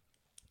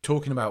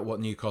 talking about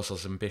what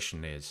Newcastle's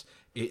ambition is,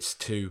 it's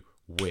to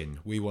win.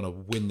 We want to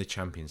win the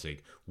Champions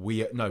League.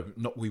 We are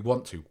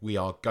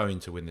going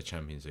to win the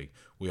Champions League.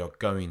 We are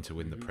going to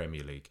win the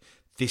Premier League.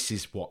 This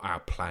is what our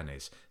plan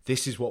is.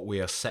 This is what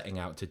we are setting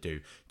out to do,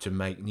 to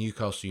make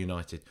Newcastle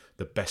United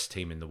the best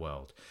team in the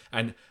world.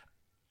 And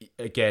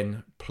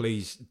again,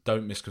 please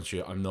don't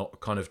misconstrue. I'm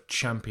not kind of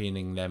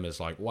championing them as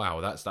like,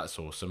 wow, that's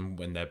awesome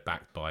when they're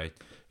backed by,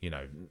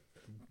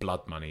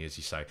 blood money, as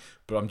you say.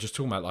 But I'm just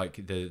talking about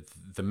like the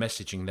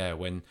messaging there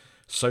when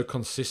so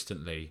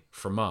consistently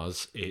from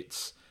us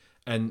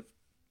and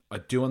I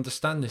do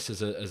understand this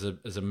as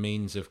a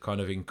means of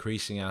kind of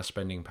increasing our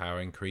spending power,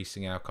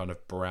 increasing our kind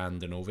of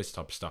brand and all this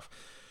type of stuff.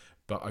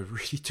 But I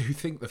really do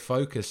think the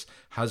focus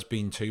has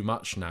been too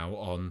much now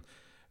on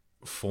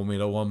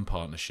Formula One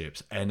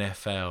partnerships,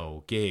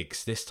 NFL,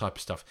 gigs, this type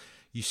of stuff.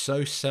 You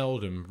so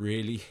seldom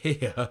really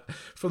hear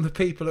from the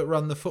people that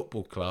run the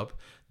football club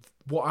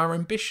what our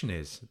ambition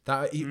is.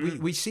 That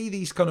we see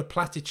these kind of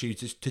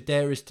platitudes as to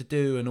dare is to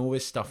do and all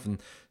this stuff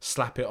and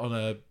slap it on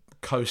a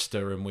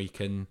coaster and we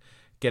can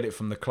get it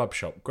from the club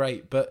shop.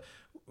 Great, but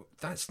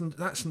that's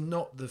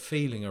not the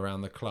feeling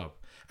around the club.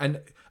 And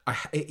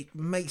it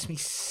makes me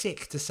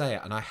sick to say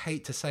it, and I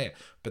hate to say it,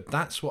 but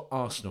that's what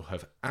Arsenal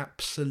have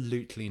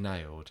absolutely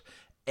nailed.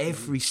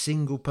 Every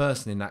single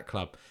person in that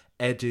club,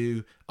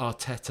 Edu,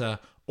 Arteta,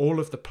 all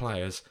of the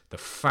players, the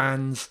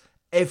fans,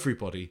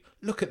 everybody,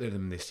 look at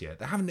them this year.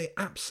 They're having the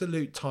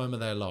absolute time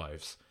of their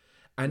lives.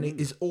 And it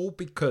is all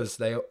because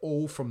they are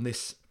all from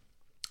this...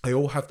 They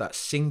all have that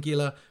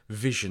singular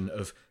vision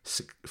of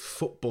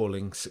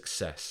footballing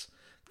success.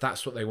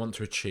 That's what they want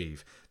to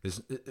achieve.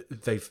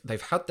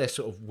 They've had their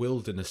sort of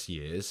wilderness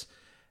years,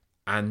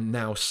 and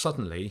now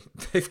suddenly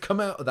they've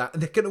come out of that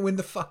and they're going to win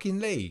the fucking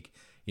league.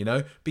 You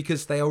know,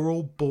 because they are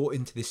all bought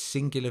into this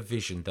singular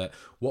vision that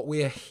what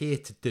we are here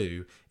to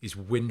do is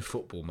win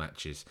football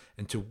matches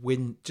and to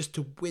win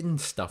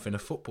stuff in a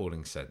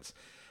footballing sense.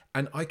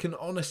 And I can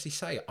honestly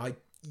say,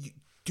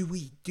 do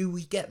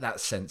we get that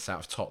sense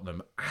out of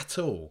Tottenham at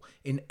all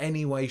in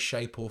any way,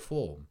 shape, or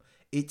form?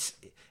 It's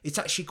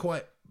actually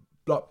quite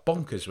like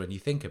bonkers when you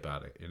think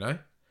about it. You know?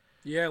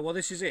 Yeah. Well,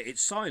 this is it.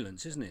 It's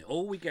silence, isn't it?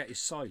 All we get is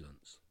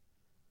silence.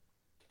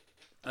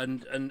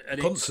 And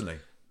Constantly.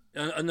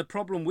 And the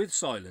problem with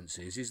silence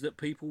is that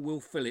people will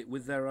fill it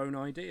with their own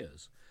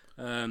ideas,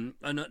 and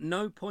at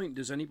no point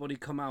does anybody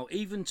come out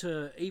even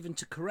to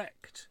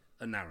correct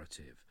a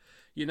narrative.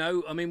 You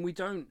know, I mean, we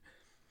don't.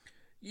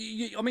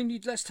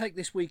 Let's take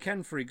this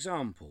weekend for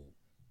example.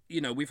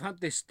 You know, we've had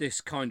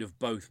this kind of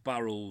both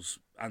barrels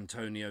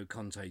Antonio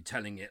Conte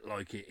telling it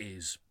like it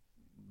is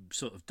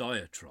sort of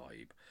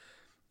diatribe,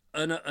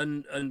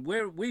 and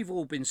we've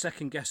all been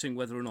second guessing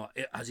whether or not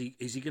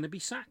is he going to be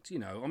sacked. You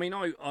know, I mean,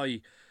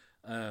 I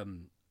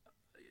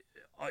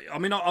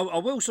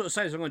will sort of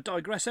say this. I'm going to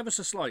digress ever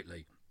so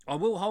slightly. I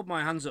will hold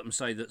my hands up and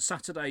say that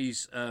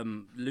Saturday's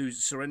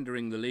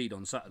surrendering the lead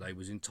on Saturday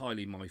was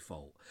entirely my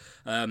fault,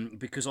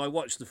 because I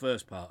watched the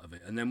first part of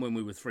it, and then when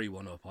we were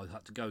 3-1 up, I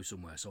had to go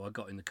somewhere, so I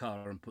got in the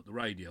car and put the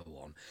radio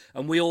on.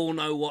 And we all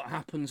know what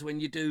happens when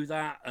you do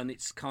that, and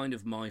it's kind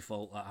of my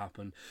fault that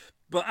happened.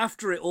 But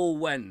after it all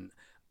went,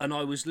 and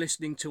I was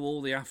listening to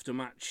all the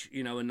aftermatch,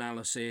 you know,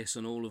 analysis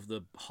and all of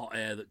the hot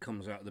air that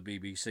comes out of the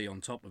BBC on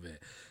top of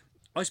it,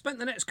 I spent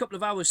the next couple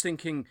of hours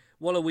thinking,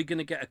 well, are we going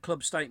to get a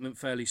club statement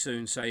fairly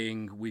soon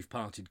saying we've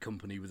parted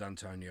company with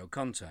Antonio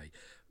Conte?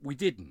 We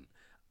didn't.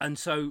 And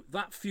so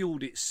that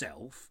fueled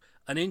itself.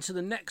 And into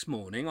the next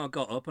morning, I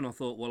got up and I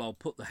thought, well, I'll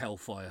put the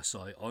Hellfire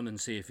site on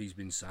and see if he's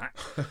been sacked.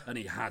 And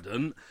he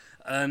hadn't.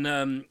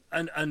 And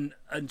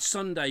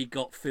Sunday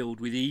got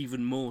filled with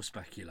even more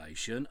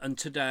speculation. And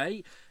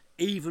today,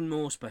 even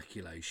more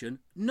speculation.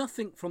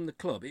 Nothing from the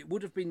club. It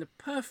would have been the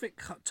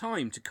perfect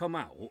time to come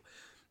out.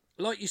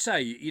 Like you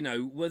say, you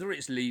know, whether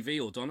it's Levy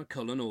or Donna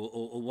Cullen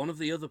or one of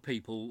the other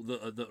people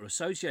that are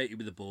associated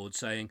with the board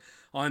saying,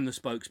 I'm the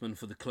spokesman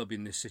for the club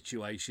in this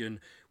situation.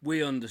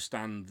 We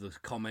understand the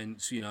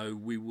comments, you know,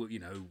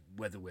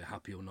 whether we're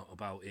happy or not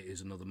about it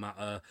is another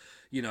matter.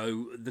 You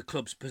know, the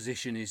club's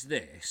position is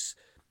this.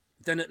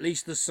 Then at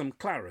least there's some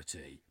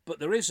clarity. But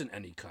there isn't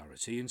any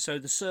clarity, and so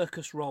the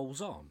circus rolls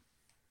on.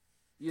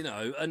 You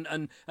know,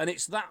 and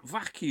it's that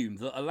vacuum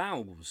that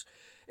allows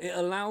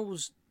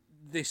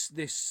this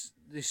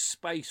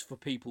space for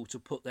people to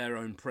put their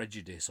own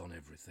prejudice on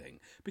everything,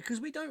 because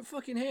we don't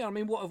fucking hear. I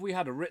mean, what have we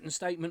had? A written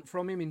statement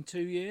from him in 2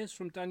 years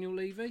from Daniel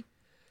Levy,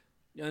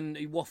 and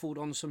he waffled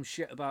on some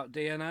shit about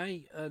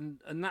DNA,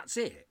 and that's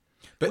it.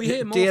 But we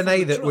hear more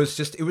DNA that was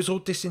just, it was all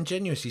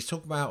disingenuous. He's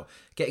talking about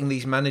getting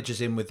these managers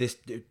in with this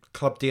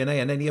club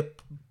DNA, and then he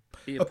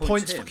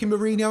appoints fucking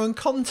Mourinho and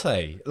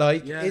Conte.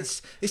 Like, yeah.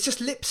 It's just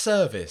lip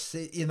service,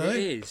 you know? It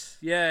is.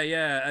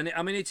 Yeah. And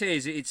it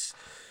is. It's...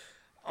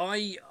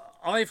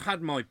 I've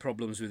had my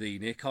problems with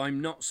ENIC.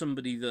 I'm not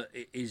somebody that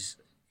is...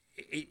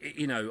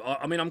 You know,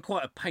 I mean, I'm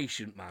quite a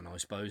patient man, I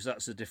suppose.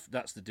 That's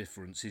the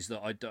difference, is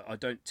that I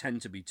don't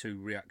tend to be too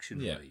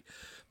reactionary. Yeah.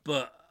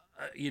 But...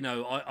 you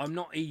know, I'm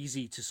not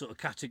easy to sort of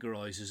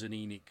categorise as an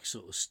ENIC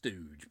sort of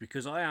stooge,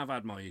 because I have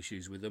had my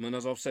issues with them. And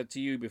as I've said to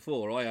you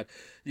before, I had,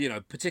 you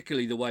know,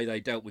 particularly the way they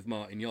dealt with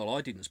Martin Jol.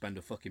 I didn't spend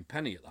a fucking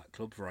penny at that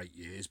club for 8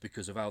 years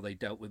because of how they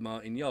dealt with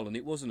Martin Jol. And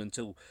it wasn't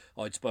until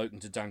I'd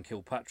spoken to Dan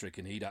Kilpatrick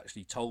and he'd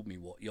actually told me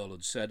what Jol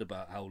had said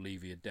about how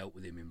Levy had dealt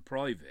with him in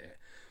private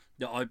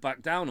that I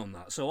backed down on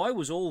that. So I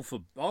was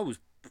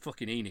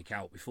fucking ENIC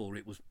out before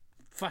it was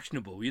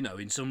fashionable, you know,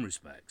 in some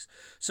respects.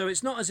 So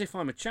it's not as if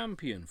I'm a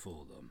champion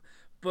for them,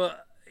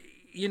 but,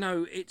 you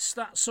know, it's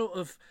that sort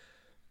of,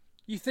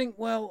 you think,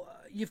 well,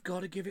 you've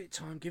got to give it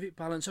time, give it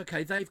balance.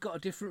 Okay, they've got a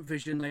different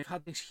vision, they've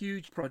had this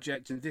huge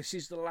project, and this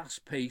is the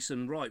last piece,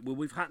 and right, well,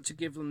 we've had to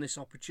give them this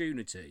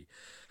opportunity.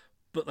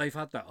 But they've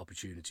had that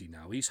opportunity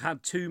now. He's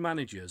had two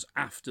managers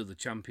after the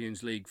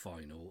Champions League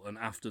final and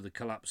after the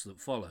collapse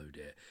that followed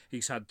it.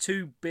 He's had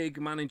two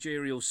big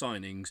managerial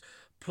signings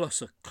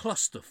plus a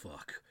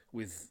clusterfuck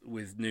with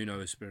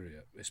Nuno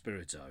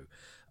Espirito,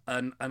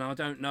 and I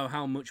don't know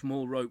how much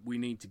more rope we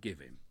need to give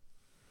him.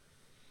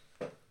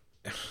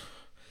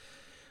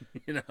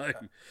 You know, I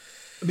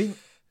mean,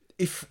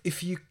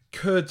 if you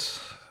could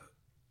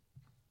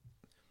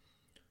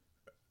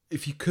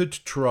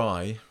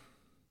try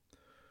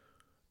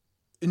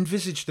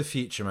envisage the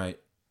future, mate.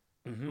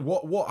 Mm-hmm.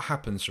 What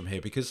happens from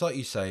here? Because, like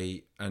you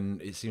say,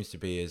 and it seems to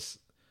be as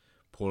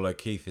Paul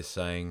O'Keefe is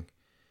saying,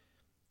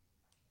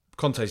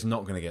 Conte's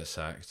not going to get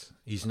sacked.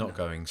 He's not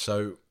going.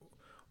 So,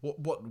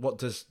 what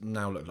does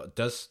now look like?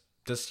 Does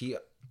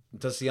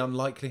the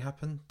unlikely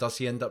happen? Does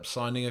he end up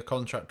signing a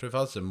contract with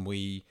us, and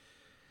we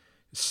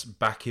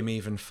back him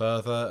even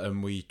further,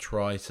 and we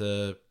try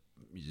to,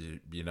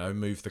 you know,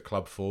 move the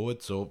club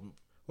forwards? Or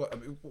I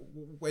mean,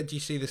 where do you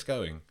see this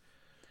going?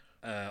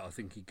 I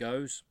think he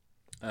goes.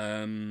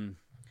 I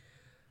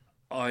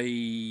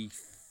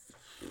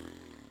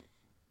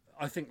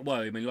think,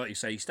 well, I mean, like you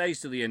say, he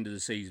stays to the end of the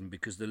season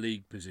because the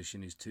league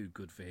position is too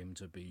good for him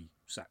to be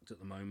sacked at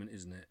the moment,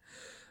 isn't it?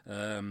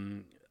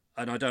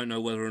 And I don't know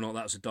whether or not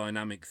that's a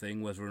dynamic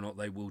thing, whether or not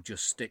they will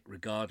just stick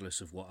regardless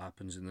of what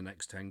happens in the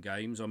next 10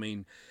 games. I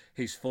mean,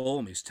 his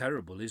form is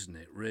terrible, isn't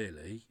it,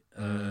 really?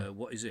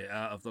 What is it?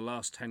 Out of the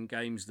last 10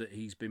 games that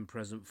he's been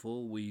present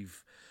for,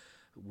 we've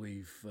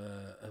only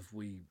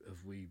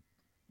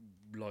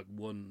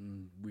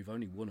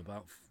won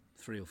about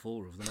 3 or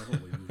 4 of them,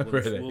 haven't we?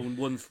 We've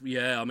won, Really?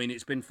 yeah, I mean,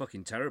 it's been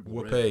fucking terrible.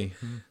 Whoopee. Really.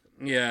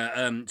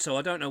 Yeah, so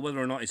I don't know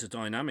whether or not it's a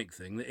dynamic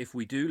thing that if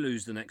we do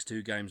lose the next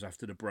 2 games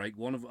after the break,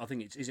 I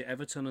think is it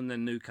Everton and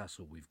then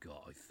Newcastle we've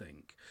got, I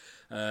think.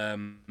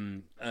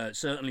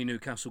 Certainly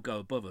Newcastle go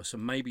above us,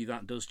 and maybe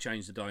that does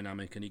change the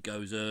dynamic and he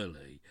goes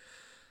early.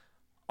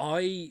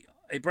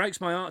 It breaks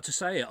my heart to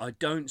say it, I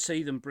don't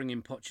see them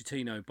bringing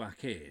Pochettino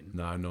back in.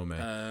 No,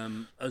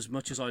 mate. As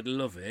much as I'd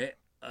love it.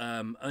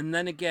 And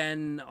then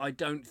again, I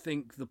don't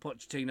think the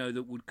Pochettino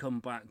that would come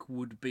back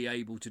would be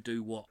able to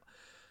do what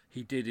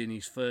he did in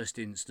his first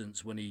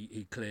instance when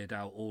he cleared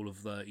out all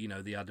of the,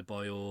 the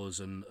Adebayors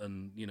and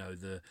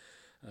the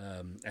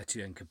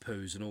Etienne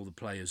Capoue and all the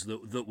players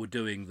that were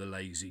doing the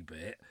lazy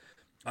bit.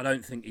 I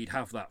don't think he'd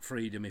have that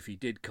freedom if he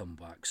did come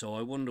back. So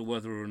I wonder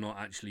whether or not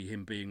actually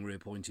him being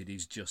reappointed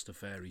is just a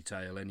fairy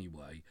tale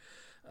anyway.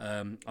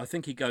 I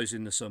think he goes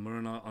in the summer,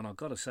 and I've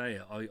got to say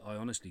it, I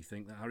honestly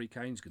think that Harry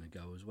Kane's going to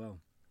go as well.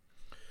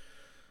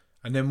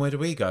 And then where do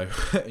we go?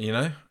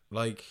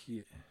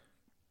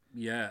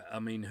 Yeah, I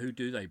mean, who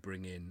do they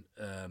bring in?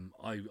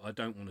 I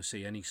don't want to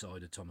see any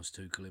side of Thomas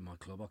Tuchel in my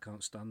club. I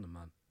can't stand the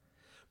man.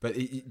 But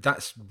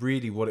that's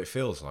really what it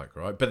feels like,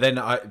 right? But then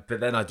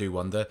I do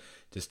wonder: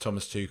 does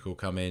Thomas Tuchel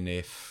come in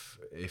if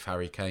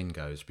Harry Kane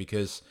goes?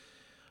 Because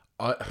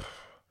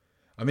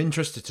I'm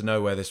interested to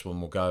know where this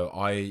one will go.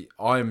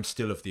 I'm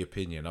still of the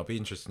opinion. I'll be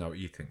interested to know what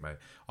you think, mate.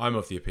 I'm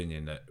of the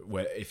opinion that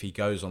if he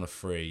goes on a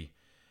free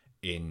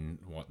in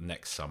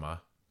next summer,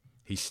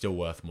 he's still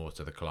worth more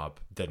to the club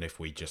than if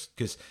we just...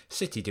 Because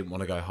City didn't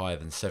want to go higher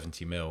than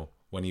 70 mil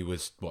when he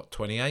was,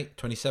 28,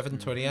 27,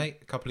 28,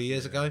 a couple of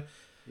years ago?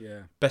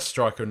 Yeah. Best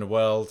striker in the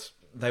world.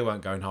 They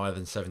weren't going higher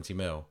than 70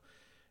 mil.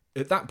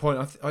 At that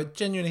point, I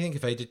genuinely think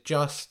if they'd have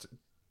just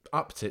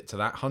upped it to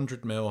that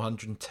 100 mil,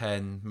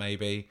 110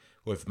 maybe,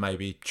 with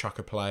maybe chuck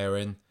a player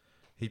in,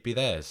 he'd be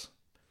theirs.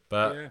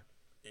 But,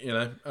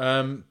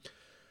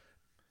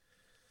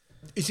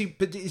 Is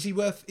he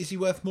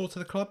worth more to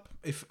the club?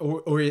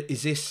 Or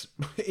is this,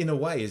 in a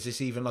way, is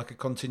this even like a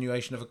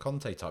continuation of a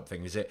Conte type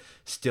thing? Is it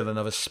still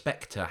another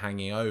spectre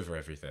hanging over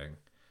everything?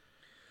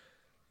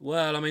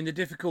 Well, I mean, the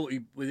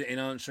difficulty in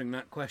answering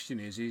that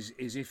question is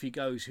if he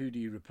goes, who do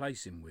you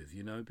replace him with?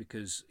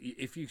 Because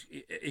if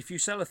you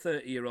sell a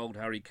 30-year-old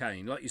Harry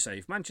Kane, like you say,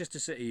 if Manchester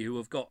City, who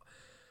have got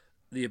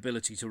the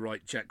ability to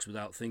write checks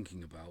without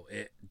thinking about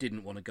it,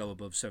 didn't want to go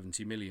above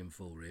 70 million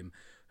for him,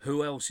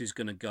 who else is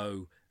going to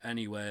go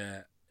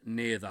anywhere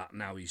near that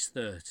now he's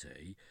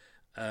 30?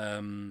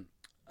 And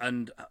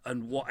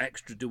what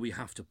extra do we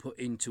have to put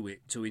into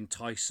it to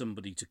entice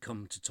somebody to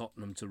come to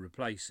Tottenham to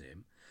replace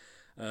him?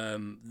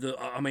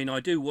 I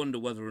do wonder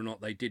whether or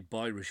not they did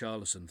buy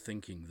Richarlison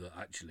thinking that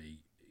actually,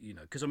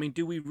 because I mean,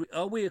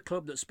 are we a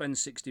club that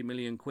spends 60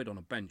 million quid on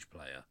a bench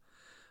player?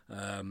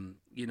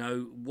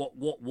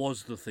 What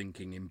was the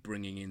thinking in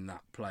bringing in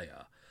that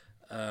player?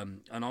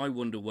 And I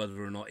wonder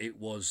whether or not it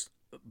was,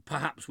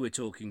 perhaps we're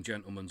talking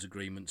gentlemen's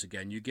agreements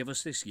again. You give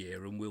us this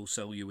year and we'll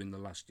sell you in the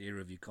last year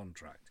of your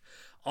contract.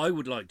 I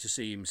would like to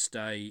see him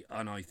stay,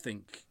 and I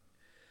think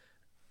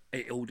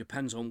it all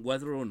depends on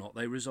whether or not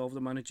they resolve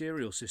the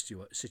managerial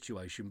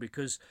situation,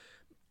 because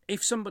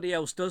if somebody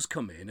else does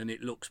come in and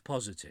it looks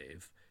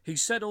positive,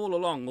 he's said all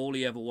along all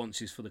he ever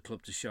wants is for the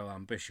club to show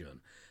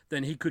ambition,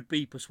 then he could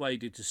be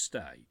persuaded to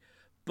stay.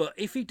 But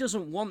if he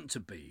doesn't want to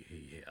be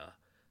here,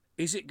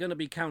 is it going to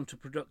be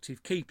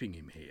counterproductive keeping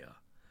him here?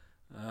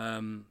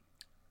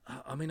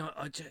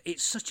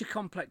 It's such a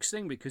complex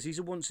thing because he's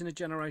a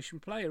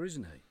once-in-a-generation player,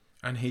 isn't he?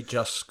 And he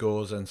just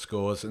scores and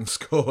scores and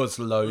scores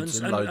loads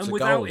and loads of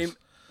goals.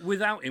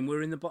 Without him,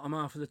 we're in the bottom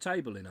half of the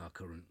table in our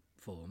current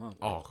form,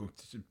 aren't we? Oh,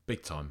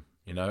 big time.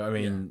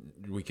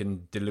 We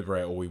can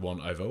deliberate all we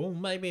want over,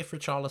 maybe if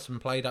Richarlison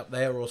played up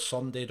there or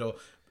Son did, or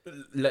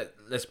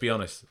let's be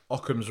honest,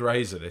 Occam's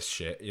razor this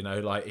shit,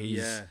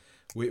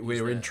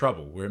 we're in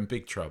trouble. We're in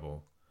big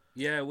trouble.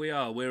 Yeah, we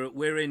are.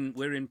 We're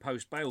in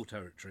post-Bale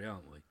territory,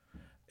 aren't we?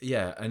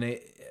 Yeah, and I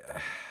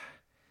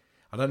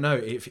don't know,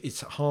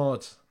 it's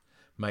hard,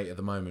 mate, at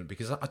the moment,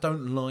 because I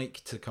don't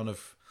like to kind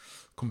of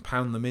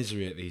compound the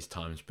misery at these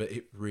times, but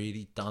it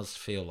really does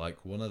feel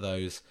like one of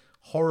those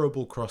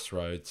horrible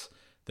crossroads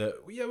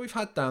that we've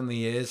had down the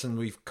years, and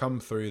we've come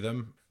through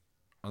them,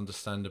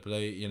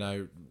 understandably,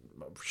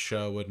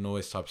 Sherwood and all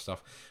this type of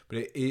stuff.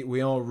 But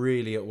we are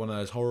really at one of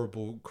those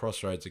horrible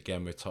crossroads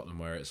again with Tottenham,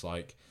 where it's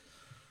like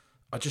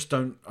I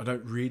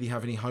don't really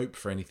have any hope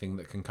for anything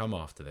that can come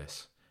after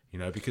this. you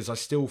know, because I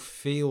still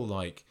feel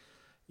like,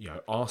 you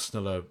know,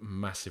 Arsenal are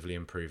massively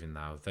improving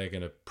now. They're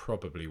going to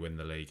probably win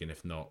the league, and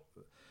if not,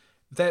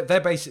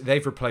 they're basically,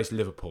 they've replaced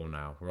Liverpool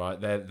now, right?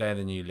 They're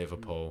the new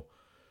Liverpool.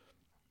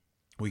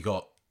 We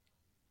got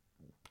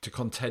to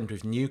contend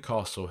with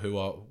Newcastle, who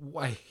are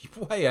way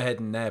ahead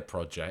in their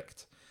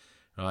project,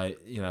 right?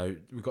 You know,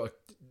 we've got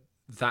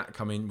that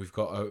coming. We've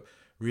got a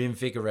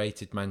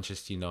reinvigorated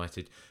Manchester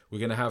United. We're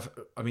going to have,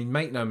 I mean,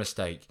 make no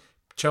mistake,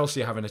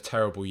 Chelsea are having a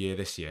terrible year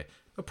this year.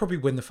 They'll probably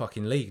win the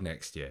fucking league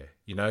next year.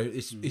 You know,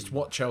 it's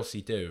what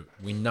Chelsea do.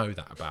 We know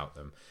that about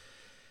them.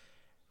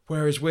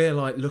 Whereas we're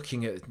like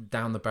looking at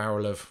down the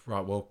barrel of,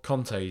 right, well,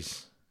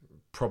 Conte's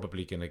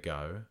probably going to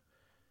go.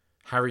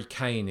 Harry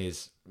Kane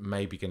is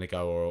maybe going to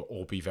go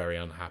or be very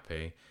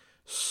unhappy.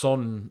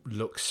 Son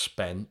looks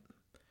spent.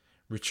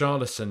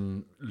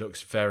 Richarlison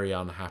looks very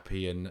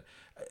unhappy. And,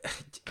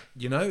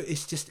 you know,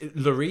 it's just,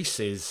 Lloris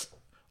is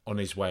on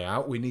his way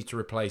out. We need to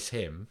replace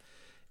him.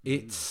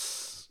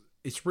 It's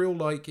real,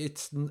 like,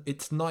 it's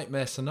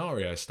nightmare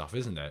scenario stuff,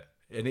 isn't it?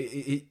 And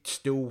it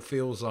still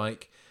feels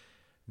like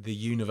the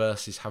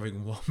universe is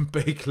having one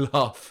big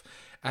laugh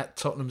at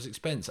Tottenham's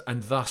expense.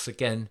 And thus,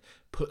 again,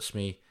 puts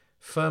me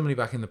firmly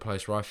back in the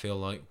place where I feel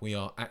like we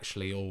are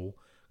actually all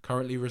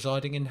currently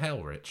residing in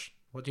hell, Rich.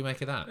 What do you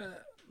make of that?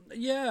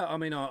 Yeah, I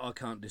mean, I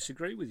can't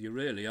disagree with you,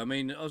 really. I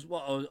mean,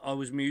 I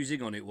was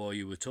musing on it while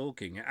you were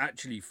talking. It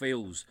actually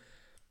feels,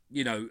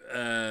 you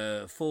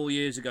know, 4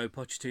 years ago,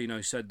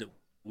 Pochettino said that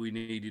we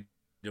needed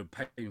a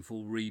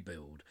painful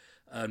rebuild.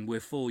 And we're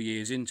 4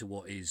 years into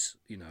what is,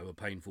 you know, a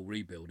painful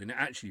rebuild. And it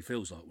actually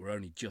feels like we're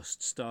only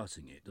just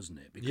starting it, doesn't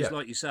it? Because,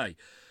 like you say,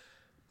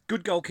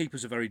 good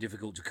goalkeepers are very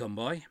difficult to come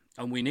by,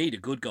 and we need a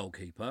good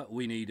goalkeeper.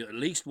 We need at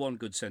least one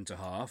good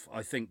centre-half.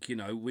 I think, you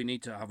know, we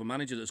need to have a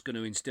manager that's going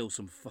to instill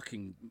some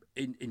fucking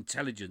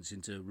intelligence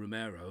into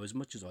Romero. As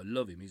much as I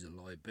love him, he's a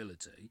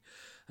liability.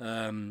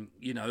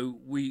 You know,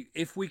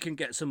 if we can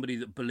get somebody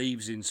that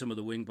believes in some of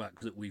the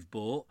wing-backs that we've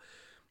bought,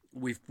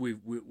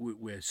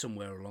 we're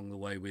somewhere along the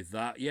way with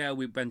that. Yeah,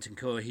 with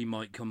Bentancur, he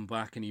might come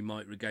back and he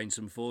might regain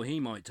some form. He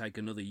might take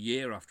another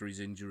year after his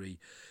injury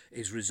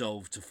is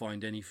resolved to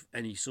find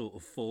any sort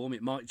of form.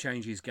 It might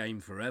change his game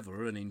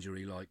forever, an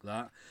injury like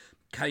that.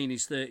 Kane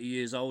is 30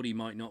 years old. He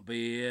might not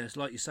be here. It's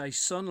like you say,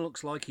 Son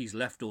looks like he's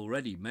left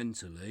already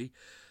mentally.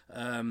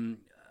 And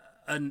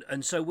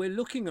so we're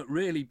looking at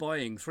really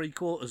buying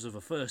 3/4 of a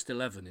first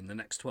 11 in the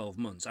next 12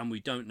 months, and we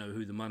don't know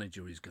who the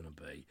manager is going to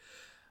be.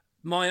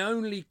 My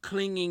only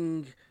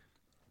clinging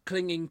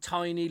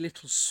tiny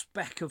little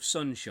speck of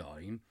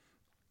sunshine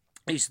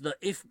is that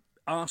if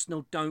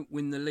Arsenal don't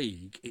win the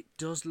league, it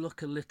does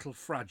look a little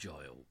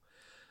fragile.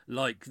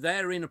 Like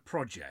they're in a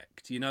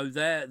project, you know.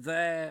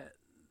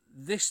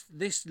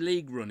 This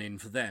league run-in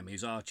for them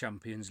is our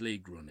Champions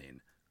League run-in.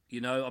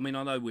 You know, I mean,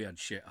 I know we had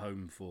shit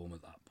home form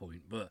at that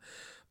point, but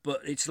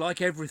it's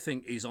like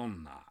everything is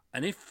on that.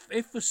 And if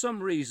for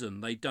some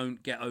reason they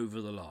don't get over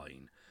the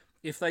line,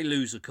 if they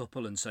lose a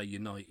couple and say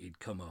United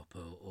come up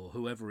or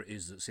whoever it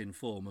is that's in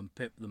form and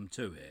pip them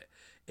to it,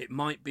 it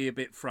might be a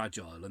bit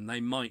fragile and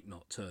they might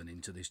not turn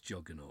into this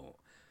juggernaut.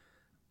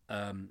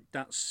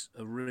 That's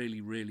a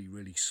really, really,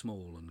 really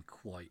small and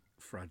quite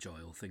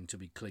fragile thing to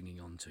be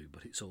clinging on to,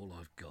 but it's all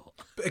I've got.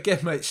 But again,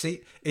 mate,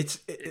 see,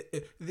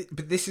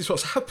 but this is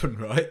what's happened,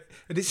 right?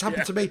 And it's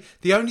happened to me.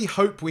 The only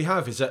hope we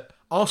have is that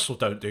Arsenal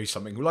don't do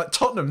something. Like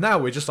Tottenham now,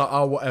 we're just like,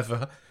 oh,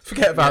 whatever.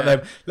 Forget about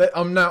them.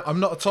 I'm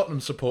not a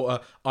Tottenham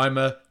supporter. I'm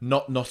a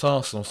not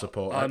Arsenal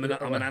supporter. I'm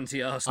an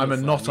anti-Arsenal I'm a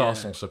fan, not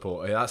Arsenal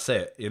supporter. That's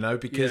it, you know,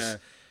 because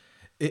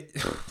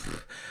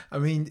I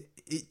mean,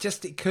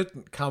 it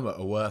couldn't come at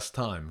a worse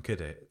time, could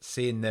it?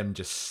 Seeing them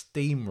just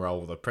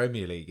steamroll the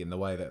Premier League in the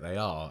way that they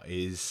are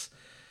it's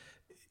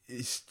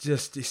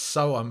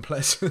so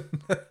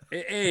unpleasant.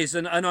 It is,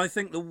 and I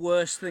think the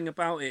worst thing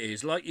about it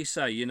is, like you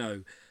say, you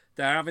know,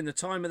 they're having the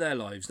time of their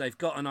lives. They've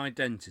got an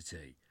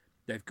identity.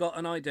 Yep.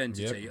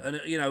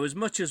 And you know, as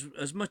much as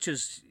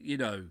you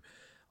know,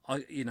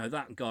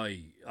 that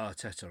guy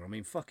Arteta. I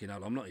mean, fucking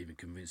hell, I'm not even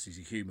convinced he's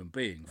a human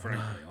being.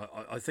 Frankly,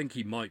 I think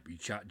he might be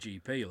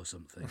ChatGPT or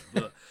something.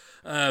 But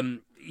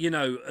you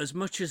know, as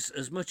much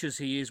as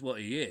he is what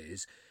he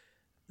is,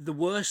 the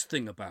worst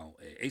thing about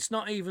it's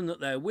not even that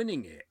they're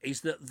winning it,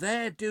 is that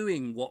they're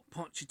doing what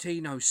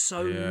Pochettino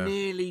so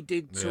nearly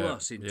did to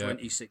us in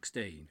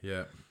 2016.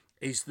 Yeah.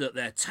 Is that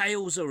their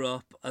tails are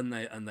up and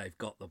they've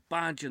got the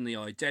badge and the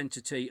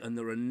identity and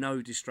there are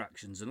no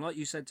distractions. And like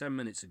you said 10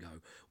 minutes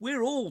ago,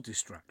 we're all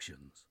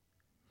distractions.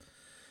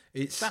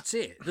 That's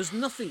it. There's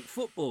nothing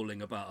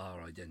footballing about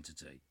our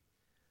identity.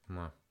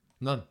 No.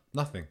 None.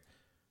 Nothing.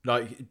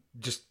 Like,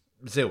 just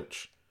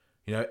zilch.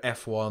 You know,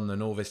 F1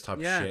 and all this type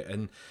of shit.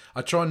 And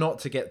I try not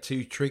to get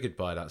too triggered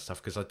by that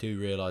stuff because I do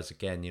realise,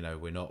 again, you know,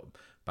 we're not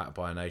backed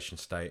by a nation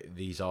state.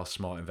 These are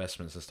smart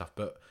investments and stuff.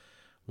 But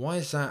why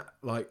is that,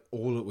 like,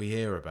 all that we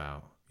hear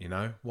about, you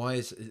know?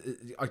 I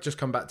just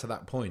come back to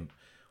that point.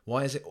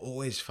 Why is it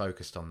always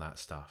focused on that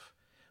stuff?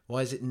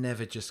 Why is it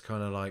never just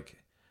kind of like,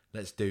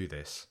 let's do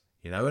this,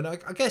 you know? And I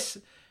guess,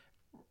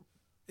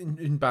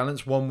 in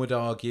balance, one would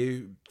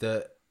argue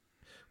that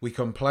we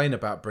complain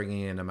about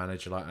bringing in a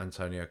manager like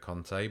Antonio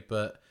Conte,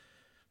 but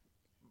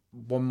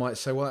one might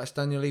say, well, that's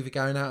Daniel Levy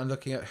going out and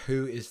looking at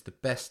who is the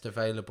best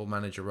available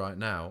manager right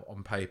now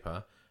on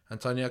paper,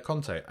 Antonio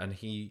Conte, and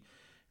he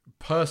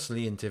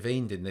personally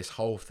intervened in this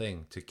whole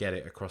thing to get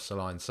it across the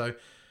line. So,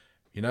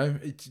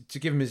 to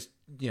give him his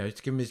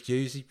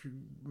dues, he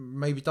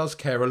maybe does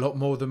care a lot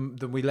more than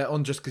we let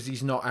on, just because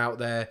he's not out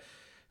there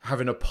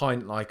having a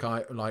pint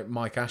like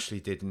Mike Ashley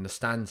did in the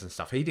stands and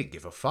stuff. He didn't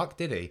give a fuck,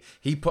 did he?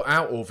 He put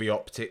out all the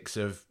optics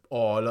of,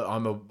 oh, look,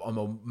 I'm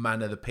a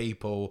man of the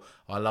people,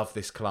 I love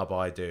this club,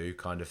 I do,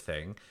 kind of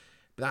thing.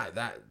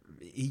 That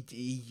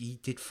he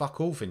did fuck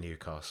all for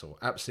Newcastle,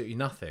 absolutely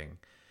nothing.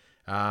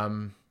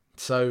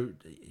 So,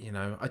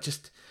 I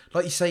just,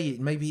 like you say,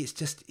 maybe it's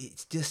just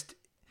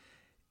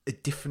a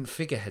different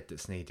figurehead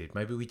that's needed.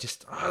 Maybe we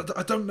just,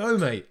 I don't know,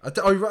 mate. I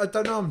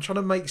don't know. I'm trying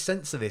to make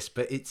sense of this,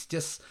 but it's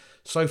just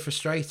so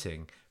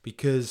frustrating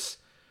because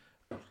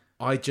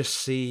I just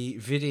see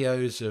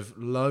videos of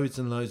loads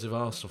and loads of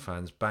Arsenal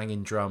fans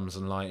banging drums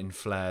and lighting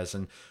flares,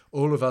 and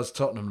all of us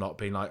Tottenham lot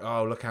being like,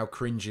 oh, look how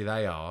cringy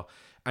they are.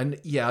 And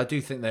yeah, I do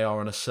think they are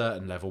on a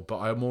certain level, but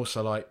I'm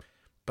also like,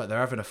 but they're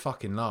having a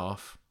fucking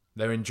laugh.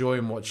 They're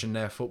enjoying watching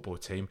their football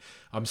team.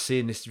 I'm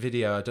seeing this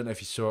video, I don't know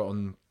if you saw it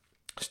on,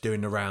 it's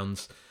doing the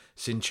rounds.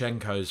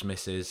 Zinchenko's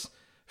missus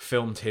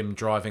filmed him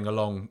driving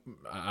along.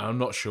 I'm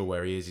not sure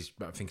where he is.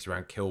 I think he's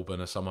around Kilburn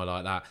or somewhere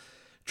like that.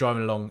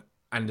 Driving along,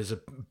 and there's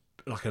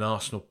an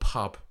Arsenal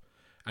pub,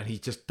 and he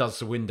just does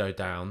the window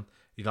down.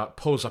 He like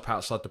pulls up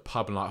outside the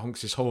pub and like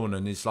honks his horn,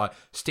 and he's like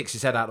sticks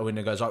his head out the window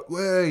and goes like,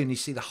 "Way!" And you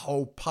see the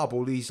whole pub,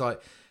 all these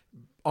like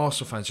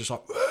Arsenal fans just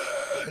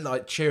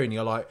like cheering.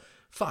 You're like,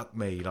 fuck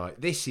me, like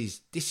this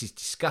is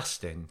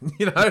disgusting.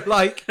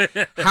 Like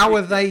how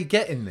are they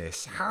getting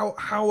this? How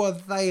are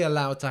they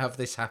allowed to have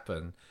this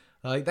happen?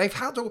 Like they've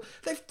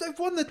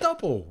won the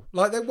double.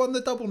 Like they won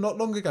the double not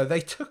long ago. They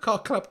took our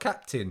club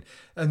captain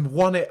and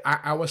won it at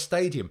our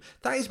stadium.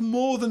 That is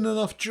more than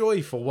enough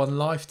joy for one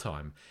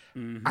lifetime.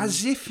 Mm-hmm.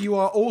 As if you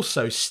are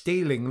also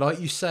stealing, like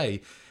you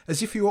say,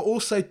 as if you are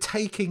also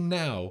taking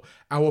now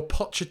our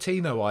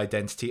Pochettino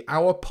identity,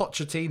 our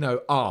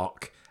Pochettino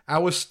arc,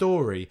 our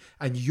story,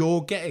 and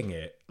you're getting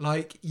it.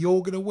 Like,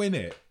 you're going to win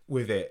it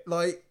with it.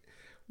 Like,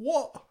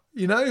 what?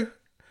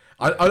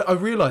 I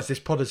realise this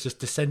pod has just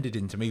descended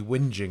into me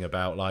whinging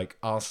about, like,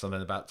 Arsenal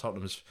and about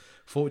Tottenham's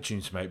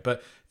fortunes, mate.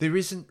 But there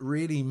isn't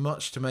really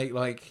much to make,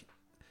 like,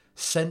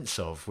 sense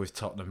of with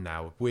Tottenham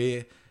now.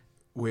 We're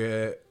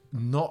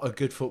not a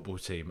good football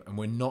team, and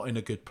we're not in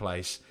a good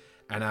place,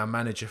 and our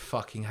manager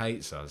fucking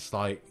hates us.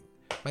 Like,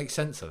 make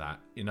sense of that,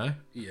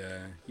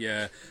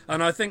 Yeah.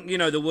 And I think,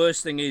 the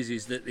worst thing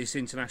is that this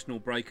international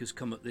break has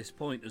come at this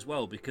point as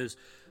well, because,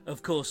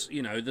 of course,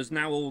 there's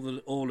now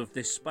all of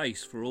this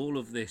space for all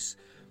of this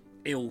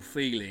ill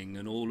feeling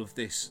and all of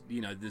this,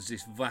 there's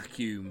this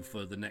vacuum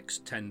for the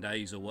next 10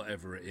 days or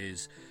whatever it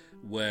is,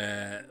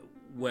 where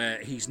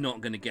he's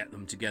not going to get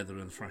them together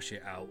and thrash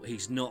it out.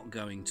 He's not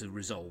going to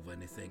resolve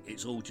anything.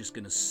 It's all just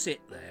going to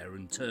sit there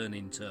and turn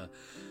into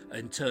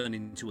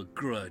a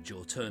grudge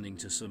or turn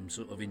into some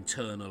sort of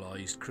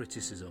internalised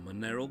criticism.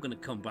 And they're all going to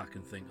come back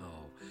and think,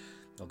 oh,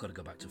 I've got to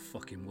go back to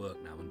fucking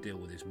work now and deal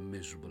with this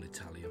miserable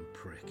Italian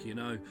prick,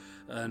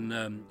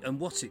 And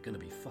what's it going to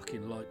be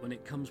fucking like when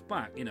it comes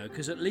back,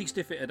 Because at least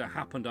if it had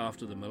happened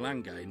after the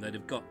Milan game, they'd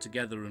have got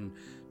together and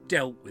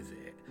dealt with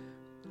it.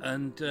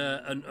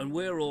 And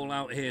we're all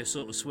out here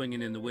sort of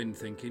swinging in the wind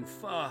thinking,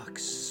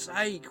 fuck's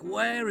sake,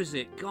 where has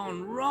it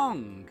gone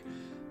wrong?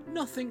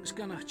 Nothing's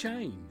going to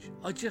change.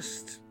 I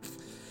just,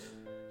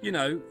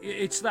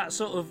 it's that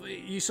sort of,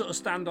 you sort of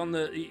stand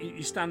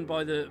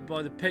by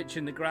the pitch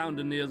in the ground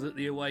and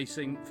the away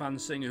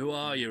fans sing, who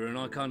are you? And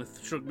I kind of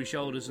shrug my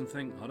shoulders and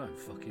think, I don't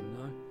fucking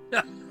know.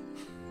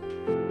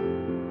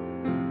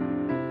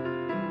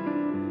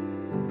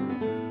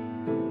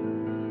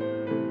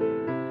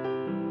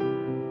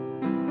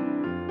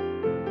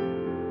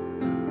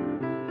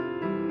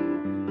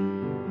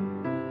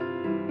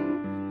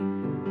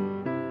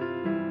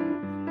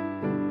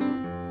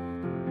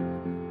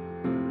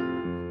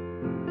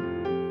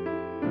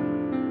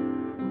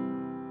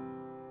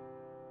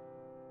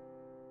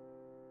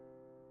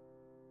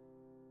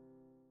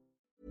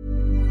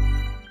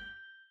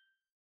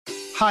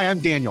 Hi, I'm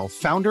Daniel,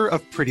 founder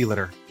of Pretty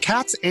Litter.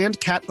 Cats and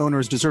cat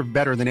owners deserve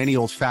better than any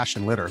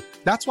old-fashioned litter.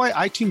 That's why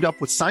I teamed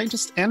up with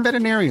scientists and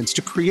veterinarians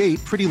to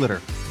create Pretty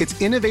Litter.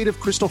 Its innovative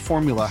crystal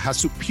formula has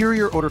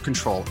superior odor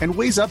control and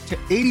weighs up to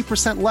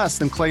 80% less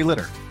than clay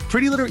litter.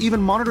 Pretty Litter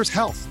even monitors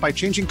health by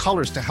changing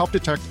colors to help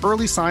detect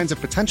early signs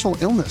of potential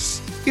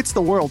illness. It's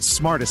the world's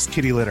smartest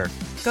kitty litter.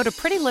 Go to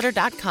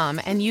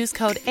prettylitter.com and use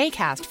code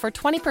ACAST for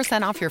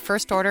 20% off your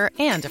first order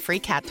and a free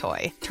cat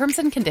toy. Terms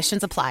and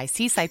conditions apply.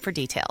 See site for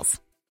details.